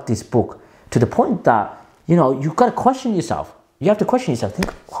irregularities of this book, to the point that, you've got to question yourself. You have to question yourself.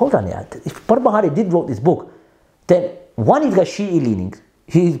 Think, hold on here. If Barbahreegate did wrote this book, then one, he's got Shi'i leanings.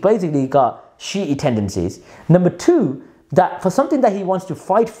 He's basically got Shi'i tendencies. Number two, that for something that he wants to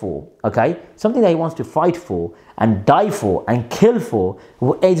fight for, something that he wants to fight for and die for and kill for,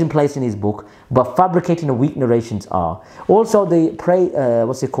 aids in place in his book, but fabricating the weak narrations are. Also the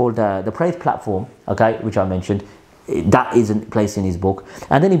the praise platform, which I mentioned, that isn't placed in his book.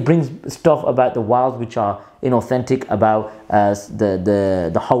 And then he brings stuff about the wiles which are inauthentic, about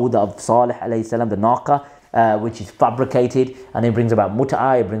the Hawd of Salih alayhi salam, the Naqa, which is fabricated, and he brings about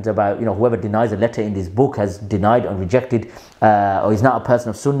mut'a, he brings about whoever denies a letter in this book has denied and rejected, or is not a person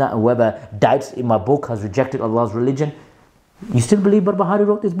of Sunnah, and whoever doubts in my book has rejected Allah's religion. You still believe Barbahreegate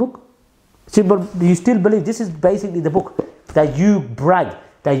wrote this book? You still believe this is basically the book that you brag,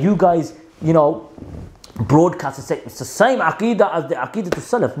 that you guys broadcast and say it's the same aqidah as the aqidah to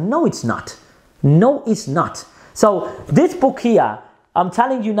Salaf? No, it's not. No, it's not. So this book here, I'm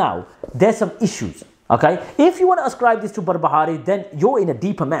telling you now, there's some issues. If you want to ascribe this to Barbahreegate, then you're in a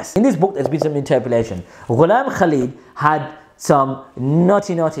deeper mess. In this book, there's been some interpolation. Ghulam Khalid had some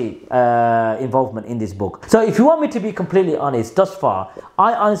naughty involvement in this book. So if you want me to be completely honest, thus far,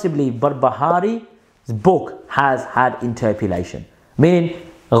 I honestly believe Barbahreegate book has had interpolation. Meaning,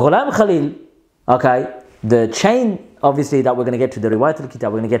 Ghulam Khalil, okay, the chain obviously that we're going to get to, the Riwayat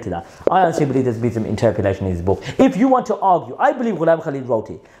al-Kitab, we're going to get to that. I honestly believe there's been some interpolation in his book. If you want to argue, I believe Ghulam Khalil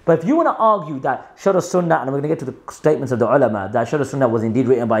wrote it. But if you want to argue that Sharh As-Sunnah, and we're going to get to the statements of the ulama, that Sharh As-Sunnah was indeed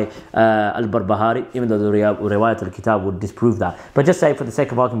written by Al-Barbaharee, even though the Riwayat al-Kitab would disprove that. But just say for the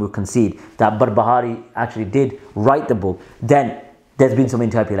sake of argument, we'll concede that Barbaharee actually did write the book, then there's been some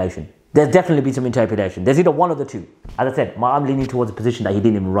interpolation. There's definitely been some interpolation. There's either one of the two. As I said, I'm leaning towards the position that he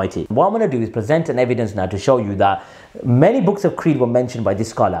didn't even write it. What I'm going to do is present an evidence now to show you that many books of creed were mentioned by this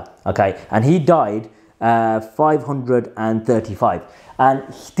scholar, okay, and he died 535. And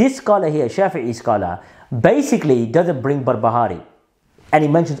this scholar here, Shafi'i scholar, basically doesn't bring Barbahari, and he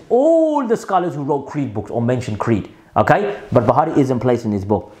mentions all the scholars who wrote creed books or mention creed, okay. Barbahari isn't placed in his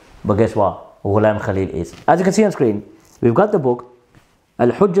book, but guess what? Ghulam Khalil is. As you can see on screen, we've got the book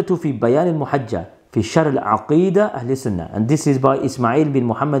Al-Hujjatu fi Bayan al-Muhajja fi Sharh Al-Aqeedah Ahli Sunnah, and this is by Ismail bin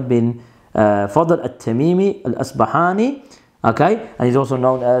Muhammad bin Fadl al-Tamimi al-Asbahani, okay, and he's also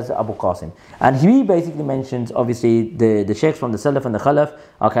known as Abu Qasim. And he basically mentions obviously the sheikhs from the Salaf and the Khalaf,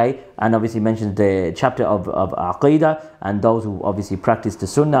 okay, and obviously mentions the chapter of Aqeedah and those who obviously practice the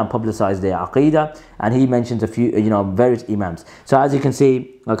Sunnah and publicize their Aqeedah, and he mentions a few, various Imams. So as you can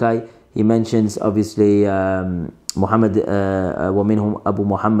see, okay, he mentions obviously Muhammad ومنهم Abu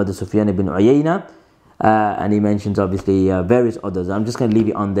Muhammad Sufyan ibn Uyayna, and he mentions obviously various others. I'm just going to leave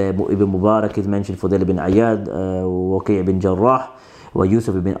it on there. Ibn Mubarak is mentioned, Fudayl ibn Ayyad, Waqi' ibn Jarrah, wa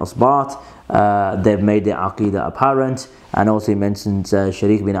Yusuf ibn Asbat. They've made their Aqeedah apparent, and also he mentions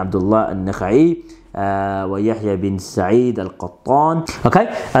Sharik bin Abdullah al-Nakha'i, wa Yahya bin Sa'id al-Qattan. Okay,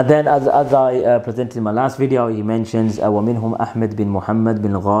 and then as I presented in my last video, he mentions ومنهم Ahmad bin Muhammad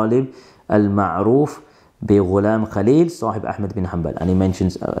bin Ghalib al-Ma'ruf bi Ghulam Khalil Sahib Ahmad bin Hanbal, and he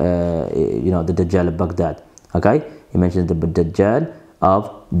mentions the Dajjal of Baghdad. Okay, he mentions the Dajjal of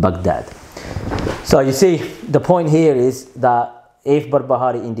Baghdad. So you see, the point here is that if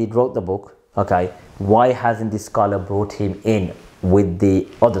Barbahari indeed wrote the book, okay, why hasn't this scholar brought him in with the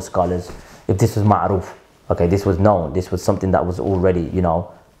other scholars? If this was ma'ruf, okay, this was known, this was something that was already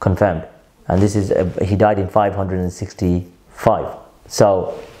confirmed, and this is he died in 565.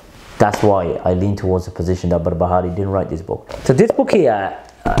 So that's why I lean towards the position that Barbahari didn't write this book. So this book here,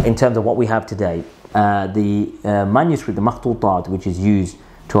 in terms of what we have today, the manuscript, the makhtutat, which is used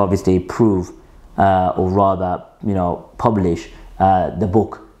to obviously prove, or rather, publish the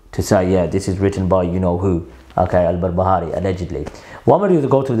book to say, yeah, this is written by who, okay, Al-Barbaharee, allegedly. What I'm going to do is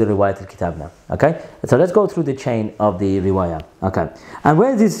go through the Riwayat al-Kitab now, okay? So let's go through the chain of the Riwayah, okay? And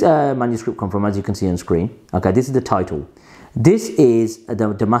where does this manuscript come from? As you can see on screen, okay, this is the title. This is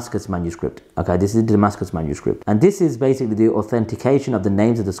the Damascus manuscript, okay? This is the Damascus manuscript. And this is basically the authentication of the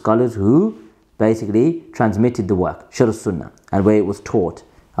names of the scholars who basically transmitted the work, Sharh As-Sunnah, and where it was taught,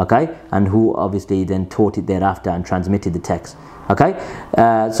 okay? And who obviously then taught it thereafter and transmitted the text, okay?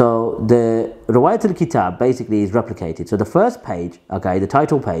 So the Riwayat al-Kitab basically is replicated. So the first page, okay, the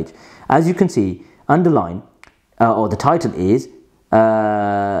title page, as you can see, underlined, or the title is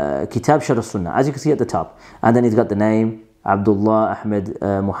Kitab Sharh As-Sunnah, as you can see at the top. And then it's got the name, Abdullah Ahmed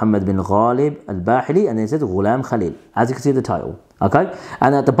Muhammad bin Ghalib al-Bahili, and then it says Ghulam Khalil, as you can see the title, okay?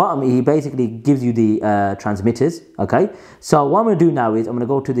 And at the bottom he basically gives you the transmitters, okay? So what I'm going to do now is I'm going to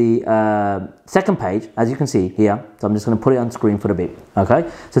go to the second page, as you can see here. So I'm just going to put it on screen for a bit, okay?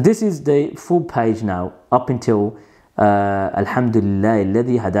 So this is the full page now up until Alhamdulillah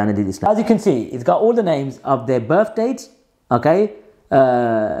alladhi hadana lil Islam. As you can see, it's got all the names of their birth dates, okay?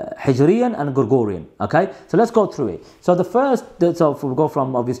 Hijriyan and Gregorian, okay? So let's go through it. So the first, so we'll go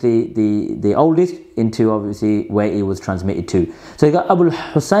from obviously the oldest into obviously where it was transmitted to. So you got Abu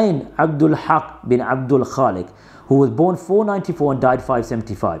Hussein Abdul Haq bin Abdul Khaliq, who was born 494 and died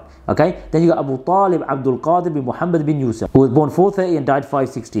 575, okay? Then you got Abu Talib Abdul Qadir bin Muhammad bin Yusuf, who was born 430 and died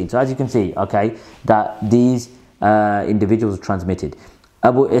 516. So as you can see, okay, that these individuals transmitted.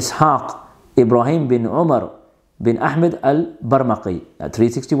 Abu Ishaq Ibrahim bin Umar bin Ahmed al-Barmaqi,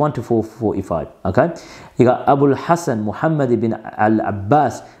 361 to 445, okay? You got Abu Hassan Muhammad bin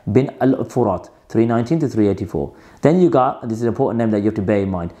al-Abbas bin al-Furat, 319 to 384. Then you got, this is an important name that you have to bear in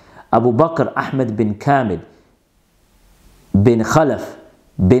mind, Abu Bakr Ahmed bin Kamil bin Khalaf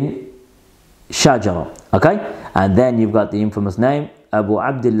bin Shajara, okay? And then you've got the infamous name Abu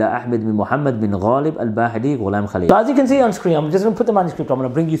Abdullah Ahmed bin Muhammad bin Ghalib al-Bahili Ghulam Khalil. So as you can see on screen, I'm just going to put the manuscript. I'm going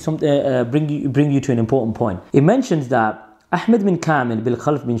to bring you to an important point. It mentions that Ahmed bin Kamil bil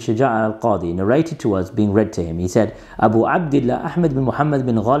Khalf bin Shaja' al-Qadi narrated to us, being read to him. He said, Abu Abdullah Ahmed bin Muhammad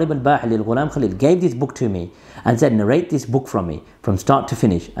bin Ghalib al-Bahili al-Ghulam Khalil gave this book to me and said, narrate this book from me from start to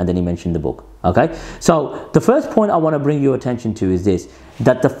finish, and then he mentioned the book. Okay, so the first point I want to bring your attention to is this,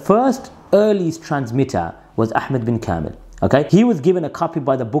 that the first earliest transmitter was Ahmed bin Kamil. Okay, he was given a copy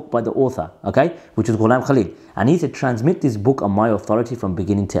by the book by the author, okay, which was Ghulam Khalil, and he said, transmit this book on my authority from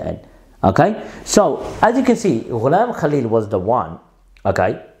beginning to end. Okay, so as you can see, Ghulam Khalil was the one,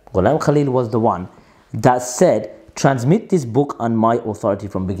 okay, Ghulam Khalil was the one that said, transmit this book on my authority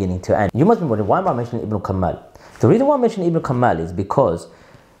from beginning to end. You must be wondering, why am I mentioning Ibn Kamal? The reason why I'm mentioning Ibn Kamal is because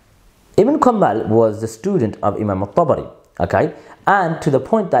Ibn Kamal was the student of Imam Al-Tabari, okay, and to the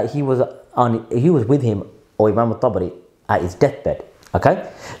point that he was with him, or Imam Al-Tabari, at his deathbed.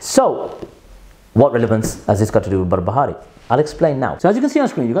 Okay, so what relevance has this got to do with Barbahari? I'll explain now. So as you can see on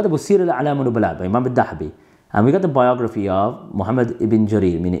screen, you got the Sirah Al-A'lam al-Nubala by Imam Al-Dahabi, and we got the biography of Muhammad ibn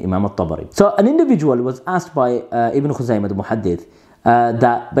Jarir, meaning Imam Al-Tabari. So an individual was asked by Ibn Khuzaymah the Muhaddith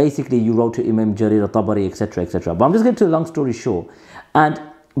that basically you wrote to Imam Jarir Al-Tabari, etc., etc. But I'm just going to a long story short, and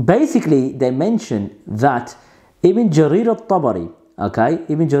basically they mentioned that Ibn Jarir Al-Tabari, okay,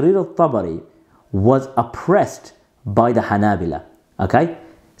 Ibn Jarir Al-Tabari was oppressed by the Hanabila. Okay,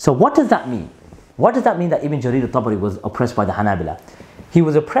 so what does that mean? What does that mean that Ibn Jarir al-Tabari was oppressed by the Hanabila? He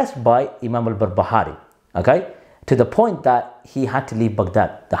was oppressed by Imam Al-Barbaharee, okay, to the point that he had to leave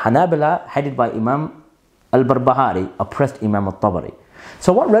Baghdad. The Hanabila, headed by Imam Al-Barbaharee, oppressed Imam Al-Tabari.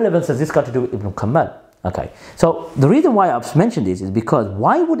 So what relevance has this got to do with Ibn Kamal? Okay, so the reason why I've mentioned this is because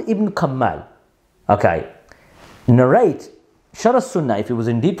why would Ibn Kamal, okay, narrate Sharh As-Sunnah if it was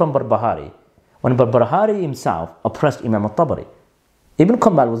indeed from Barbahari, when Barbahari himself oppressed Imam Al-Tabari? Ibn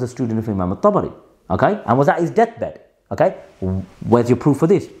Kamal was a student of Imam Al-Tabari, okay, and was at his deathbed, okay. Where's your proof for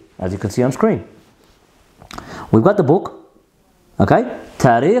this? As you can see on screen, we've got the book, okay,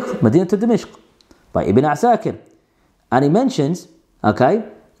 Tarikh Madinat Dimashq by Ibn Asakir, and he mentions, okay,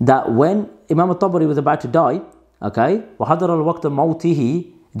 that when Imam Al-Tabari was about to die, okay, وَحَضَرَ الْوَقْتَ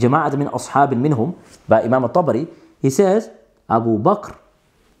مَوْتِهِ جَمَاعَةً مِنْ أَصْحَابٍ مِنْهُمْ by Imam Al-Tabari, he says, Abu Bakr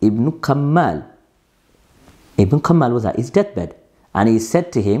Ibn Kamal. Ibn Kamal was at his deathbed, and he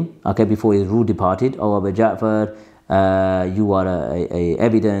said to him, okay, before his ruh departed, "Oh Abu Ja'far, you are a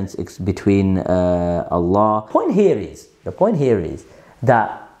evidence between Allah." The point here is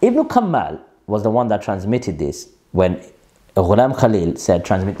that Ibn Kamal was the one that transmitted this when Ghulam Khalil said,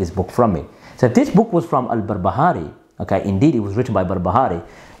 transmit this book from me. So this book was from Al-Barbaharee, okay, indeed it was written by Barbahari.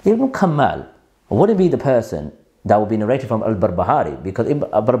 Ibn Kamal wouldn't be the person that would be narrated from Al-Barbaharee, because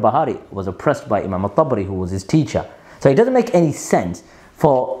Al-Barbaharee was oppressed by Imam Al-Tabari, who was his teacher. So it doesn't make any sense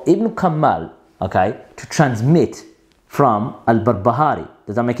for Ibn Kamal, okay, to transmit from Al-Barbaharee.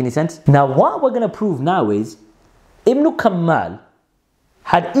 Does that make any sense? Now what we're going to prove now is Ibn Kamal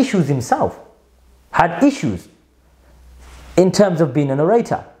had issues himself, had issues in terms of being a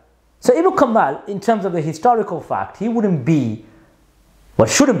narrator. So Ibn Kamal, in terms of the historical fact, he wouldn't be, well,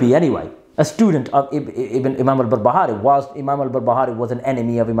 shouldn't be anyway, a student of Imam Al-Barbaharee, whilst Imam Al-Barbaharee was an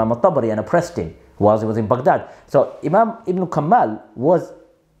enemy of Imam Al-Tabari and oppressed him whilst he was in Baghdad. So Imam Ibn Kamal was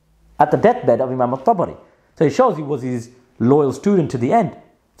at the deathbed of Imam Al-Tabari. So it shows he was his loyal student to the end.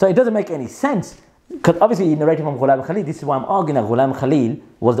 So it doesn't make any sense, because obviously he narrated from Ghulam Khalil. This is why I'm arguing that Ghulam Khalil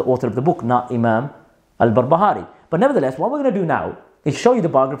was the author of the book, not Imam Al-Barbaharee. But nevertheless, what we're going to do now is show you the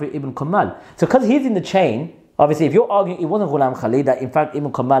biography of Ibn Kamal. So because he's in the chain, obviously if you're arguing it wasn't Ghulam Khalil, that in fact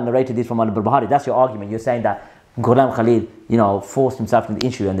Ibn Kamal narrated this from Al-Barbaharee, that's your argument. You're saying that Ghulam Khalil, forced himself into the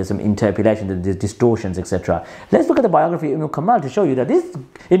issue and there's some interpolation, there's distortions, etc. Let's look at the biography of Ibn Kamal to show you that this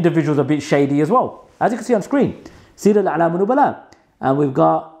individual is a bit shady as well. As you can see on screen, Sirah Al-A'lam al-Nubala, and we've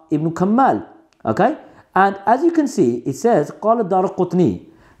got Ibn Kamal, okay? And as you can see, it says, قال الدارقطني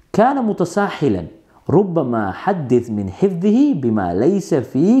كان متساحلا ربما حدث من حفظه بما ليس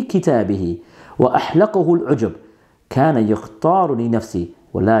في كتابه وأحلقه العجب كان يختار لنفسه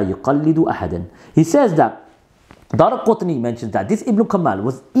ولا يقلد أحدا. He says that Daraqutni mentions that this Ibn Kamal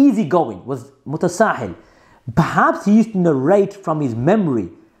was easygoing, was mutasahil. Perhaps he used to narrate from his memory,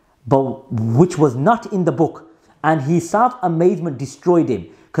 but which was not in the book, and his self-amazement destroyed him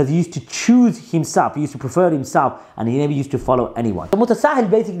because he used to choose himself, he used to prefer himself, and he never used to follow anyone. So mutasahil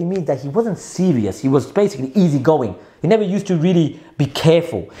basically means that he wasn't serious, he was basically easygoing. He never used to really be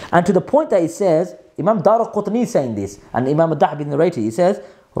careful. And to the point that it says, Imam Daraqutni is saying this, and Imam Al-Dahabi narrated, he says,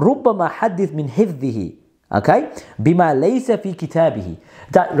 رُبَّمَا حَدِّثْ مِنْ حِفْظِهِ, okay, بِمَا لَيْسَ فِي كِتَابِهِ.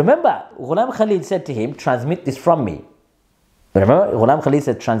 That, remember, Ghulam Khalil said to him, transmit this from me. Remember, Ghulam Khalil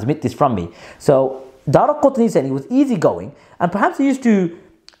said, transmit this from me. So, Daraqutni said he was easygoing, and perhaps he used to,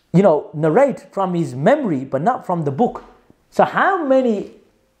 narrate from his memory, but not from the book. So how many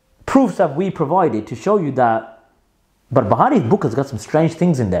proofs have we provided to show you that Barbaharee's book has got some strange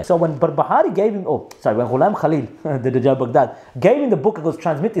things in there? So when Barbaharee gave him, when Ghulam Khalil, the Dajjal Baghdad, gave him the book and goes,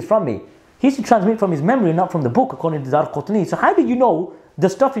 transmit this from me, he used to transmit from his memory, not from the book, according to Darqutni. So how do you know the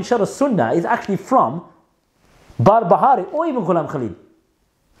stuff in Sharh As-Sunnah is actually from Barbaharee or even Ghulam Khalil?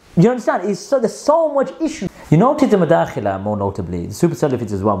 You understand? There's so much issue. You notice the Madkhila more notably, the Super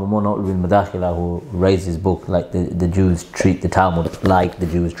Salafists as well, but more notably the Madkhila who raised his book like the Jews treat the Talmud, like the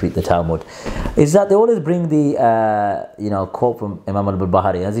Jews treat the Talmud, is that they always bring the quote from Imam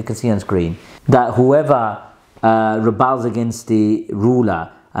Al-Barbaharee, as you can see on screen, that whoever rebels against the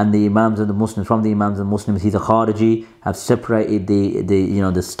ruler and the Imams of the Muslims, from the Imams of the Muslims, he's a Khariji, have separated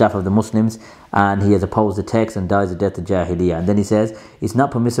the staff of the Muslims, and he has opposed the text and dies the death of Jahiliyyah. And then he says, it's not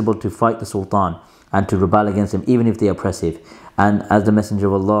permissible to fight the Sultan and to rebel against him, even if they are oppressive. And as the Messenger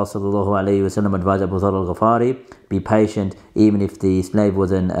of Allah sallallahu alaihi wasallam advised Abu Dharr al-Ghafari, be patient, even if the slave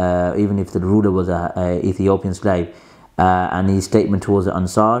was even if the ruler was an Ethiopian slave. And his statement towards the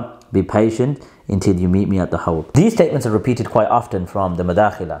Ansar, be patient until you meet me at the Hawd. These statements are repeated quite often from the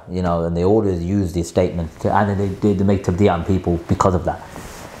Madakhila, and they always use these statements and they make tabdi' on people because of that.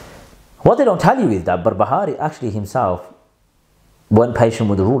 What they don't tell you is that Barbaharee actually himself weren't patient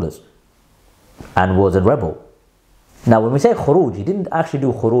with the rulers and was a rebel. Now when we say khuruj, he didn't actually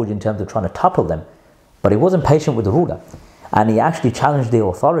do khuruj in terms of trying to topple them, but he wasn't patient with the ruler, and he actually challenged their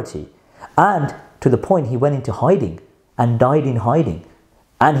authority, and to the point he went into hiding and died in hiding,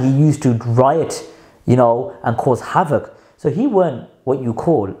 and he used to riot, and cause havoc. So he weren't what you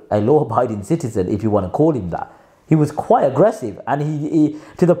call a law-abiding citizen, if you want to call him that. He was quite aggressive, and he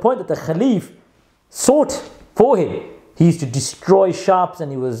to the point that the Khalif sought for him. He used to destroy shops,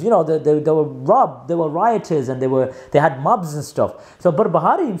 and he was, they were robbed, they were rioters, and they had mobs and stuff. So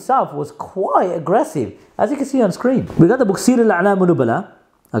Barbaharee himself was quite aggressive, as you can see on screen. We got the book Sir al-A'lam al-Nubala,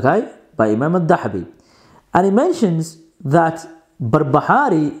 okay, by Imam Al-Dahabi, and he mentions that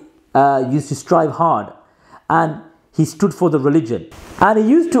Barbaharee used to strive hard, and he stood for the religion, and he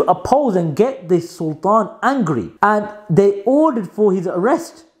used to oppose and get the Sultan angry, and they ordered for his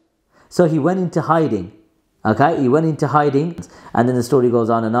arrest. So he went into hiding. Okay, he went into hiding, and then the story goes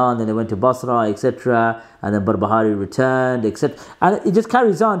on and on. Then they went to Basra, etc., and then Barbaharee returned, etc. And it just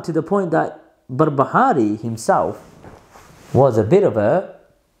carries on to the point that Barbaharee himself was a bit of a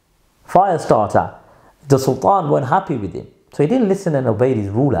fire starter. The Sultan weren't happy with him, so he didn't listen and obey his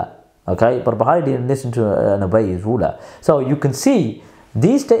ruler. Okay, Barbaharee didn't listen to and obey his ruler. So you can see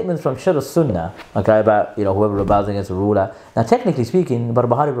these statements from Sharh As-Sunnah, okay, about whoever rebels against the ruler. Now, technically speaking,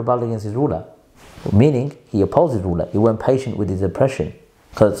 Barbaharee rebelled against his ruler, meaning he opposed his ruler. He weren't patient with his oppression,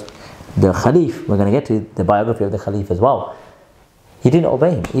 because the Khalif, we're going to get to the biography of the Khalif as well, he didn't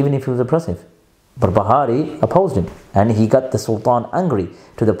obey him, even if he was oppressive. Barbaharee opposed him, and he got the Sultan angry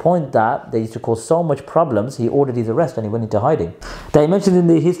to the point that they used to cause so much problems, he ordered his arrest and he went into hiding. They mentioned in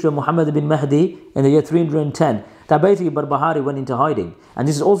the history of Muhammad bin Mahdi in the year 310 that basically Barbaharee went into hiding, and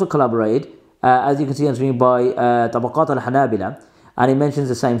this is also collaborated, as you can see on screen, by Tabaqat al-Hanabila, and he mentions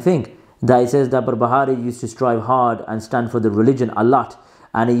the same thing. That he says that Barbaharee used to strive hard and stand for the religion a lot,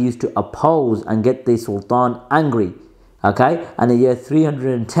 and he used to oppose and get the Sultan angry. Okay, and in the year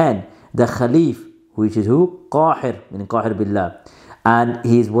 310, the Khalif, which is who? Qahir, meaning Qahir Billah, and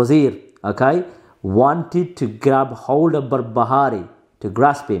his Wazir, okay, wanted to grab hold of Barbaharee, to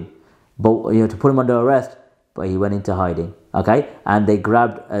grasp him, but to put him under arrest, but he went into hiding. Okay, and they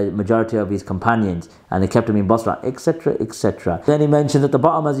grabbed a majority of his companions and they kept him in Basra, etc., etc. Then he mentions at the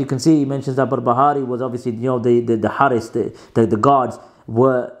bottom, as you can see, he mentions that Barbaharee was obviously, the Haris, the guards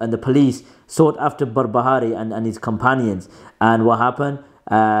were, and the police sought after Barbaharee and his companions. And what happened?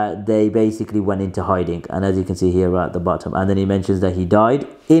 They basically went into hiding. And as you can see here at the bottom, and then he mentions that he died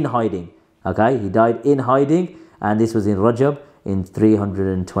in hiding. Okay, he died in hiding, and this was in Rajab in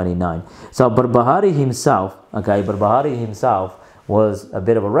 329. So Barbaharee himself, was a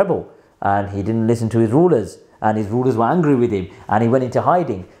bit of a rebel, and he didn't listen to his rulers, and his rulers were angry with him, and he went into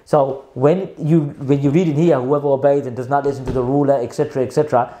hiding. So when you read in here, whoever obeys and does not listen to the ruler, etc.,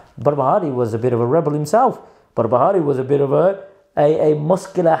 etc., Barbaharee was a bit of a rebel himself. Barbaharee was a bit of a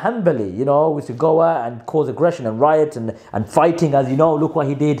muscular Hanbali, used to go out and cause aggression and riots and fighting, as you know. Look what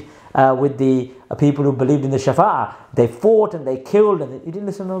he did with the people who believed in the Shafa'ah. They fought and they killed, and he didn't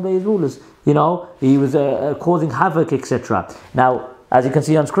listen to his rulers. He was causing havoc, etc. Now, as you can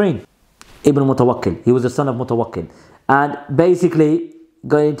see on screen, Ibn Mutawakkil, he was the son of Mutawakkil, and basically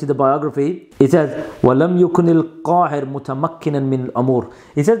going into the biography, it says, وَلَمْ يُكُنِ الْقَاهِرْ مُتَمَكِّنًا مِنْ الْأَمُورِ.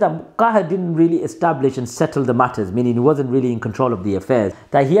 It says that Qahir didn't really establish and settle the matters, meaning he wasn't really in control of the affairs.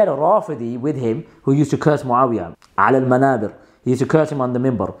 That he had a Rafidi with him who used to curse Muawiyah, على المنابر. He used to curse him on the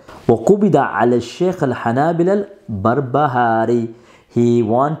minbar. وَقُبِدَ عَلَى الشَّيْخِ الْحَنَابِلَ الْبَرْبَهَارِي. He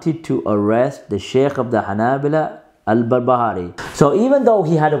wanted to arrest the Shaykh of the Hanabila, Al-Barbaharee. So even though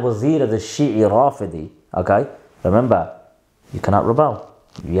he had a wazir as a Shi'i Rafidi, okay, remember, you cannot rebel.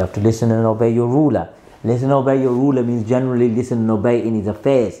 You have to listen and obey your ruler. Listen and obey your ruler means generally listen and obey in his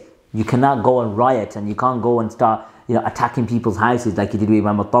affairs. You cannot go and riot, and you can't go and start attacking people's houses like you did with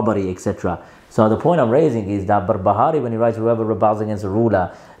Imam Al-Barbaharee, etc. So the point I'm raising is that Barbahari, when he writes whoever rebels against a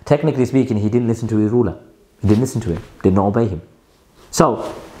ruler, technically speaking, he didn't listen to his ruler. He didn't listen to him, did not obey him.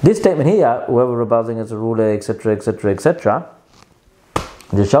 So this statement here, whoever rebels against a ruler, etc., etc., etc.,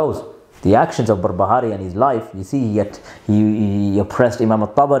 just shows the actions of Barbahari and his life. You see, he oppressed Imam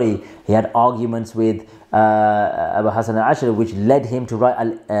Al-Tabari. He had arguments with Abu Hasan al-Ashari, which led him to write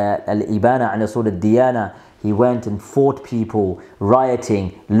Al-Ibana an Usul al-Diyana. He went and fought people,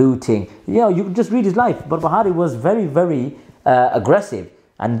 rioting, looting. You can just read his life. Barbahari was very, very aggressive,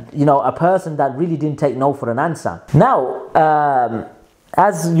 and a person that really didn't take no for an answer. Now,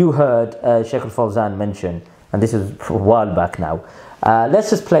 as you heard Shaykh al-Fawzan mention, and this is a while back now, let's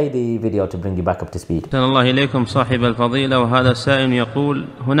just play the video to bring you back up to speed. أحسن الله إليكم صاحب الفضيلة. وهذا السائل يقول: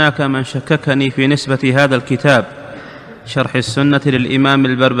 هناك من شككني في نسبة هذا الكتاب شرح السنة للإمام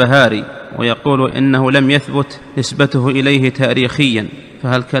البربهاري، ويقول إنه لم يثبت نسبته إليه تاريخيا،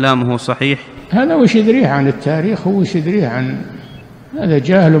 فهل كلامه صحيح؟ هذا وش يدريه عن التاريخ؟ هو وش يدريه عن هذا؟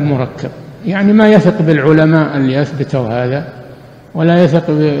 جاهل مركب، يعني ما يثق بالعلماء اللي أثبتوا هذا، ولا يثق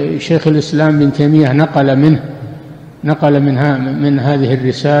بشيخ الإسلام بن تيمية نقل من هذه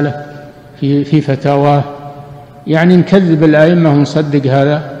الرسالة في فتاواه. يعني نكذب الأئمة ونصدق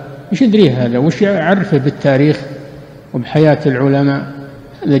هذا؟ وش يدريه هذا؟ وش يعرفه بالتاريخ وبحياة العلماء؟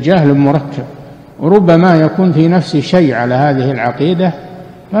 هذا جاهل مركب، وربما يكون في نفسه شيء على هذه العقيدة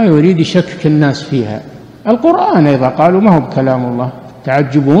فيريد يشكك الناس فيها. القرآن إذا قالوا ما هو بكلام الله،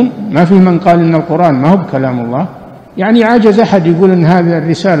 تعجبون؟ ما في من قال إن القرآن ما هو بكلام الله؟ يعني عاجز أحد يقول إن هذه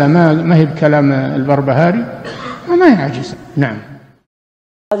الرسالة ما هي بكلام البربهاري؟ ما يعجز. نعم.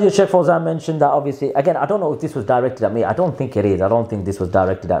 As Shaykh Fawzan mentioned that, obviously, again, I don't know if this was directed at me. I don't think it is. I don't think this was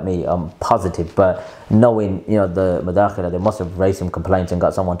directed at me. I'm positive, but knowing, the Madkhalis, they must have raised some complaints and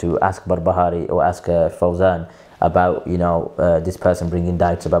got someone to ask Barbahari or ask Fawzan about, this person bringing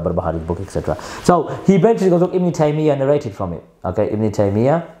doubts about Barbahari's book, etc. So he eventually goes, look, Ibn Taymiyyah narrated from it. Okay, Ibn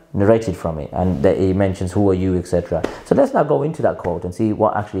Taymiyyah narrated from it, and he mentions who are you, etc. So let's now go into that quote and see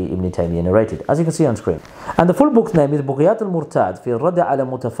what actually Ibn Taymiyyah narrated, as you can see on screen. And the full book's name is بغيات المرتاد في الرد على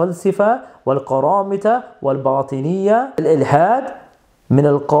متفلسفة والقرامطة والباطنية الإلحاد من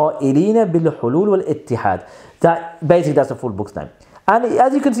القائلين بالحلول والاتحاد. That basically, that's the full book's name. And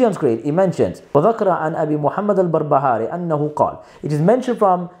as you can see on screen, he mentions وذكر عن أبي محمد البربهاري أنه قال. It is mentioned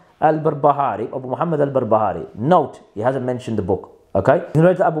from Al-Barbaharee, Abu Muhammad Al-Barbaharee. Note, he hasn't mentioned the book. Okay,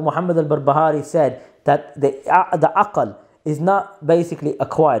 Abu Muhammad Al-Barbaharee said that the aql is not basically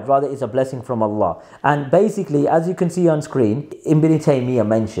acquired, rather it's a blessing from Allah. And basically, as you can see on screen, Ibn Taymiyyah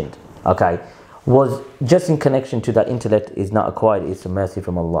mentioned, okay, was just in connection to that intellect is not acquired, it's a mercy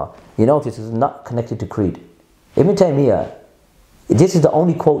from Allah. You notice it's not connected to creed. Ibn Taymiyyah, this is the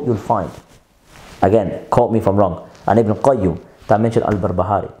only quote you'll find, again, quote me if I'm wrong, and Ibn Qayyim that mentioned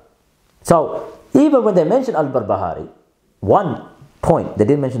Al-Barbaharee. So even when they mention Al-Barbaharee, one point, they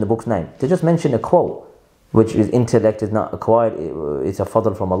didn't mention the book's name. They just mentioned a quote, which is intellect is not acquired, it's a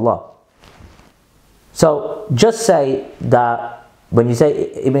fadl from Allah. So just say that when you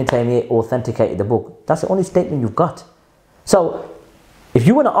say Ibn Taymiyyah authenticated the book, that's the only statement you've got. So if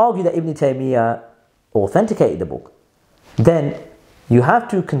you want to argue that Ibn Taymiyyah authenticated the book, then you have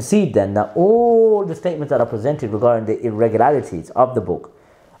to concede then that all the statements that are presented regarding the irregularities of the book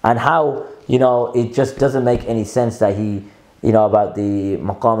and how, it just doesn't make any sense that he, about the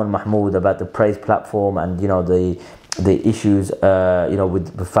Maqam al-Mahmud, about the praise platform, and the issues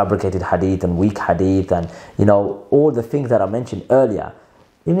with fabricated hadith and weak hadith, and all the things that I mentioned earlier.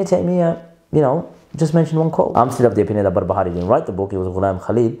 Ibn Taymiyyah, just mentioned one quote. I'm still of the opinion that Barbahari didn't write the book, it was Ghulam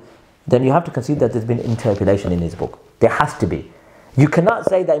Khalil. Then you have to concede that there's been interpolation in his book. There has to be. You cannot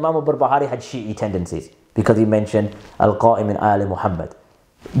say that Imam Al-Barbaharee had Shi'i tendencies because he mentioned Al-Qa'im min Ali Muhammad.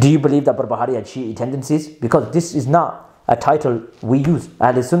 Do you believe that Barbahari had Shi'i tendencies? Because this is not a title we use.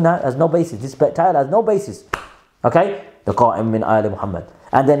 Ahl-Sunnah has no basis. This title has no basis. Okay? The Qa'im min Ali Muhammad.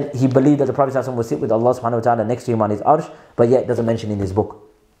 And then he believed that the Prophet ﷺ will sit with Allah subhanahu wa ta'ala next to him on his arsh, but yet doesn't mention in his book.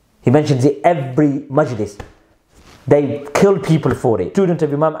 He mentions it every majlis. They killed people for it. Student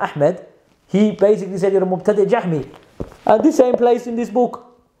of Imam Ahmed, he basically said you're a Mubtadi' Jahmi. And this ain't placed in this book.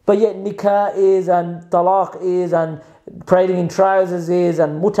 But yet nikah is, and talaq is, and praying in trousers is,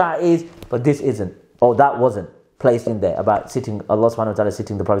 and muta' is. But this isn't. Oh, that wasn't placed in there about sitting, Allah subhanahu wa ta'ala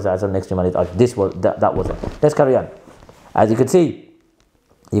sitting the Prophet next to him. This was, that wasn't. Let's carry on. As you can see,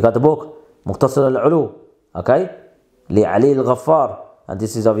 you got the book, Mukhtasar al-Ulu, okay? Li Ali al-Ghaffar. And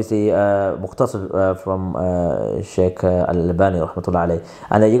this is obviously Mukhtasar from Sheikh Al-Albani, rahmatullah alayhi.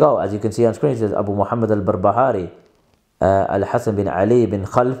 And there you go. As you can see on screen, it says Abu Muhammad Al-Barbaharee, Al-Hasan bin Ali bin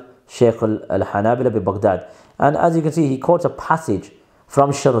Khalf, Sheikh Al-Hanabila bin Baghdad. And as you can see, he quotes a passage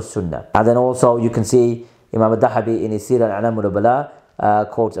from Sharh As-Sunnah. And then also you can see Imam Al-Dahabi in his Sirah Al-A'lam Al-Nubala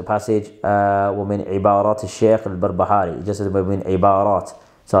quotes a passage وَمِنْ عِبَارَاتِ الشيخ البربهاري. It just says وَمِنْ عِبَارات.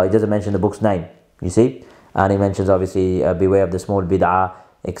 So he doesn't mention the book's name, you see. And he mentions obviously beware of the small bid'ah,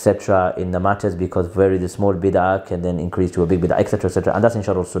 etc. in the matters, because the small bid'ah can then increase to a big bid'ah, etc. etc. And that's in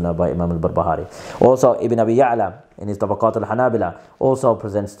Sharh As-Sunnah by Imam Al-Barbaharee. Also Ibn Abi Ya'la in his Tabaqat Al-Hanabila also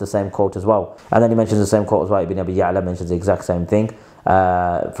presents the same quote as well. And then he mentions the same quote as well. Ibn Abi Ya'la mentions the exact same thing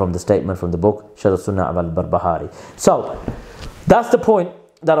from the statement from the book Sharh As-Sunnah of Al-Barbaharee. So that's the point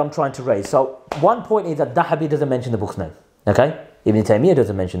that I'm trying to raise. So one point is that Dahabi doesn't mention the book's name, okay? Ibn Taymiyyah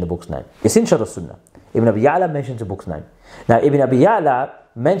doesn't mention the book's name. It's in Sharh As-Sunnah. Ibn Abi Ya'la mentions the book's name. Now Ibn Abi Ya'la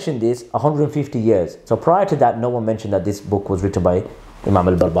mentioned this 150 years. So prior to that, no one mentioned that this book was written by Imam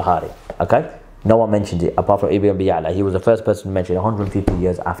Al-Barbaharee, okay? No one mentioned it apart from Ibn Abi Ya'la. He was the first person to mention it 150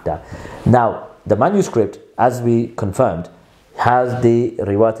 years after. Now, the manuscript, as we confirmed, has the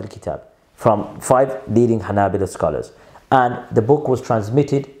Riwayat al-Kitab from 5 leading Hanabila scholars. And the book was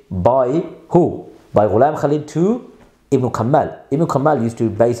transmitted by who? By Ghulam Khalid to Ibn Kammal. Ibn Kammal used to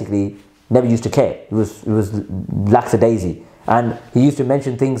basically never used to care. He was lackadaisy. And he used to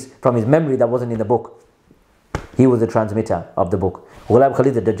mention things from his memory that wasn't in the book. He was the transmitter of the book. Ghulam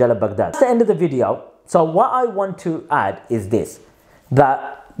Khalid, the Dajjal of Baghdad. That's the end of the video. So what I want to add is this,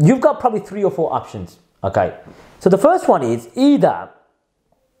 that you've got probably 3 or 4 options. Okay. So the first one is either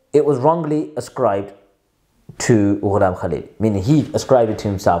it was wrongly ascribed to Ghulam Khalid, meaning he ascribed it to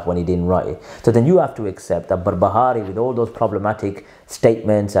himself when he didn't write it. So then you have to accept that Barbahari, with all those problematic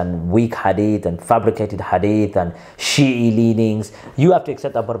statements and weak hadith and fabricated hadith and Shi'i leanings, you have to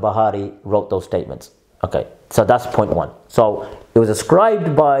accept that Barbahari wrote those statements. Okay, so that's point 1. So it was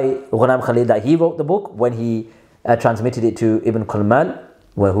ascribed by Ghulam Khalid that he wrote the book when he transmitted it to Ibn Kammal,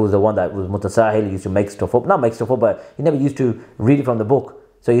 who was the one that was mutasahil, used to make stuff up. Not make stuff up, but he never used to read it from the book.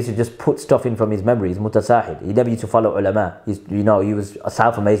 So he used to just put stuff in from his memory.Is mutasahil. He never used to follow ulama. He was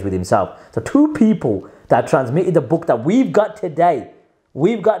self-amazed with himself. So 2 people that transmitted the book that we've got today,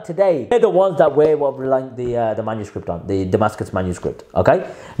 they're the ones that we're relying the manuscript on, the Damascus manuscript.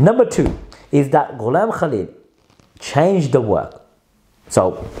 Okay. Number 2 is that Ghulam Khalid changed the work.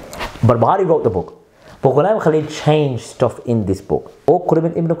 So Barbahari wrote the book, but Ghulam Khalid changed stuff in this book. Or could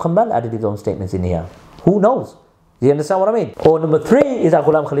have been Ibn Kammal added his own statements in here. Who knows? Do you understand what I mean? Or number 3 is that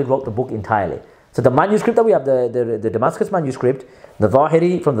Ghulam Khalid wrote the book entirely. So the manuscript that we have, the Damascus manuscript, the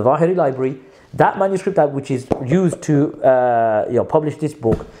Zahiri, from the Zahiri library, that manuscript which is used to publish this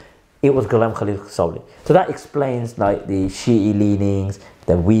book, it was Ghulam Khalid solely. So that explains like the Shi'i leanings,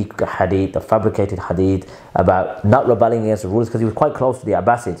 the weak hadith, the fabricated hadith, about not rebelling against the rules, because he was quite close to the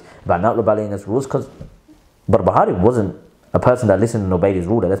Abbasids, about not rebelling against the rules, because Barbahari wasn't a person that listened and obeyed his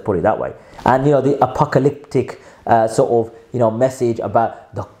ruler, let's put it that way. And the apocalyptic sort of message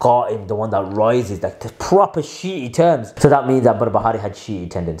about the Qa'im, the one that rises, like the proper Shi'i terms. So that means that Barbahari had Shi'i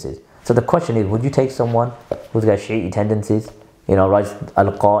tendencies. So the question is, would you take someone who's got Shi'i tendencies, writes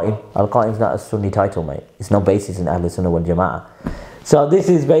Al-Qa'im? Al-Qa'im is not a Sunni title, mate. It's no basis in Ahl Sunnah wal Jama'ah. So this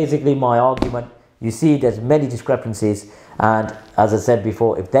is basically my argument. You see there's many discrepancies, and as I said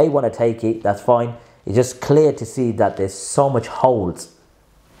before, if they want to take it, that's fine. It's just clear to see that there's so much holes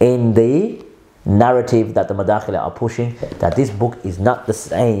in the narrative that the Madkhalis are pushing, that this book is not the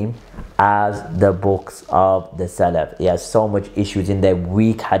same as the books of the Salaf. It has so much issues in there,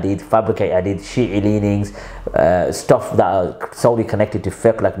 weak hadith, fabricated hadith, Shi'i leanings, stuff that are solely connected to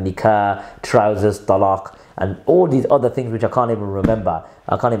fiqh, like nikah, trousers, talaq, and all these other things which I can't even remember.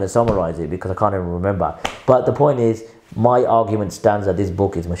 I can't even summarize it because I can't even remember. But the point is, my argument stands that this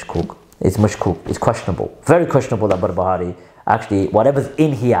book is mashkuk. It's mashkuk. It's questionable. Very questionable that Barbahari, actually, whatever's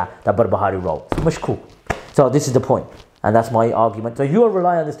in here that Barbahari wrote, it's mashkuk. So this is the point. And that's my argument. So you are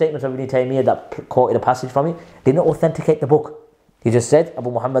relying on the statements of Ibn Taymiyyah that quoted a passage from it. They didn't authenticate the book. He just said, Abu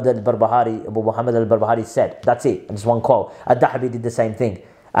Muhammad Al-Barbaharee said. That's it. And just one quote. Al-Dahabi did the same thing.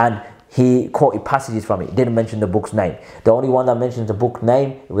 And he quoted passages from it, didn't mention the book's name. The only one that mentions the book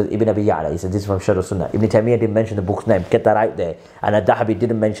name was Ibn Abi Ya'la. He said this is from Sharh As-Sunnah. Ibn Taymiyyah didn't mention the book's name. Get that out there. And Al-Dahabi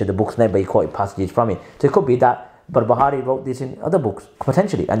didn't mention the book's name, but he quoted passages from it. So it could be that Barbahreegate wrote this in other books,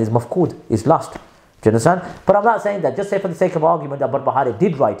 potentially, and his mafqud is lost. Do you understand? But I'm not saying that, just say for the sake of argument that Barbahreegate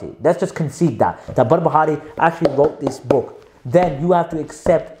did write it. Let's just concede that Barbahreegate actually wrote this book. Then you have to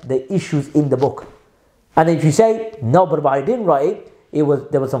accept the issues in the book. And if you say, no, Barbahreegate didn't write it,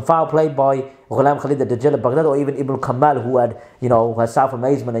 there was some foul play by Ghulam Khalid al-Dajjal al-Baghdadi, or even Ibn Kamal, who had, had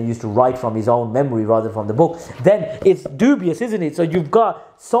self-amazement and used to write from his own memory rather than from the book, then it's dubious, isn't it? So you've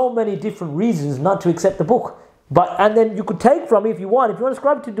got so many different reasons not to accept the book. And then you could take from it if you want. If you want to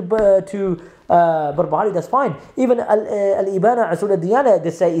ascribe to Barbahreegate, that's fine. Even Al-Ibana Usul al-Diyana,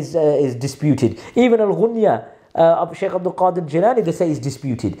 they say is disputed. Even Al-Ghunya of Shaykh Abdul Qadir Jilani, they say is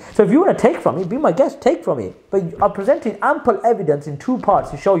disputed. So if you want to take from it, be my guest, take from it. But I'm presenting ample evidence in two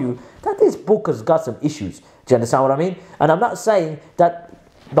parts to show you that this book has got some issues. Do you understand what I mean? And I'm not saying that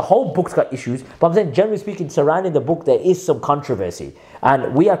the whole book's got issues, but I'm saying, generally speaking, surrounding the book, there is some controversy.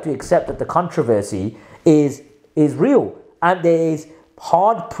 And we have to accept that the controversy is real. And there is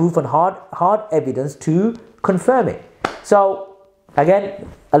hard proof and hard evidence to confirm it. So, again,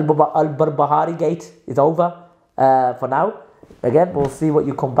 Al-Barbaharee is over. For now, again, we'll see what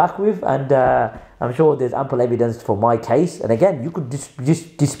you come back with, and I'm sure there's ample evidence for my case. And again, you could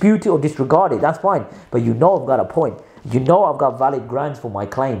dispute it or disregard it, that's fine, but I've got a point. I've got valid grounds for my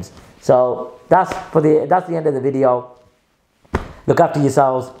claims. So that's the end of the video. Look after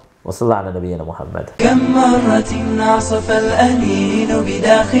yourselves. وصلى على نبينا محمد. كم مرة عصف الأنين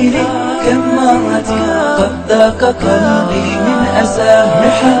بداخلي، كم مرة قد ذاق قلبي من أساه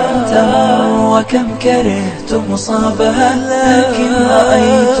محنته، وكم كرهت مصابها لكن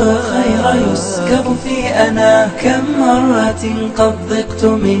رأيت الخير يسكب في أنا، كم مرة قد ضقت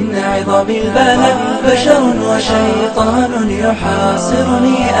من عظام البلاء، بشر وشيطان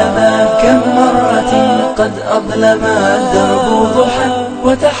يحاصرني أباه، كم مرة قد أظلم الدرب ضحى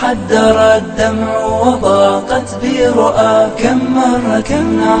وتحدر الدمع وضاقت بي رؤى، كم مرة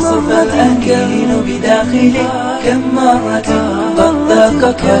عصف الأنين بداخلي، كم مرة قد ذاق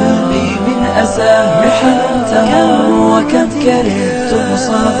قلبي من أساه محنته، وكم كرهت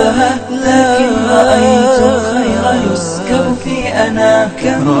مصابها لكن رأيت الخير يسكب في أنا،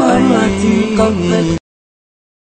 كم مرة قد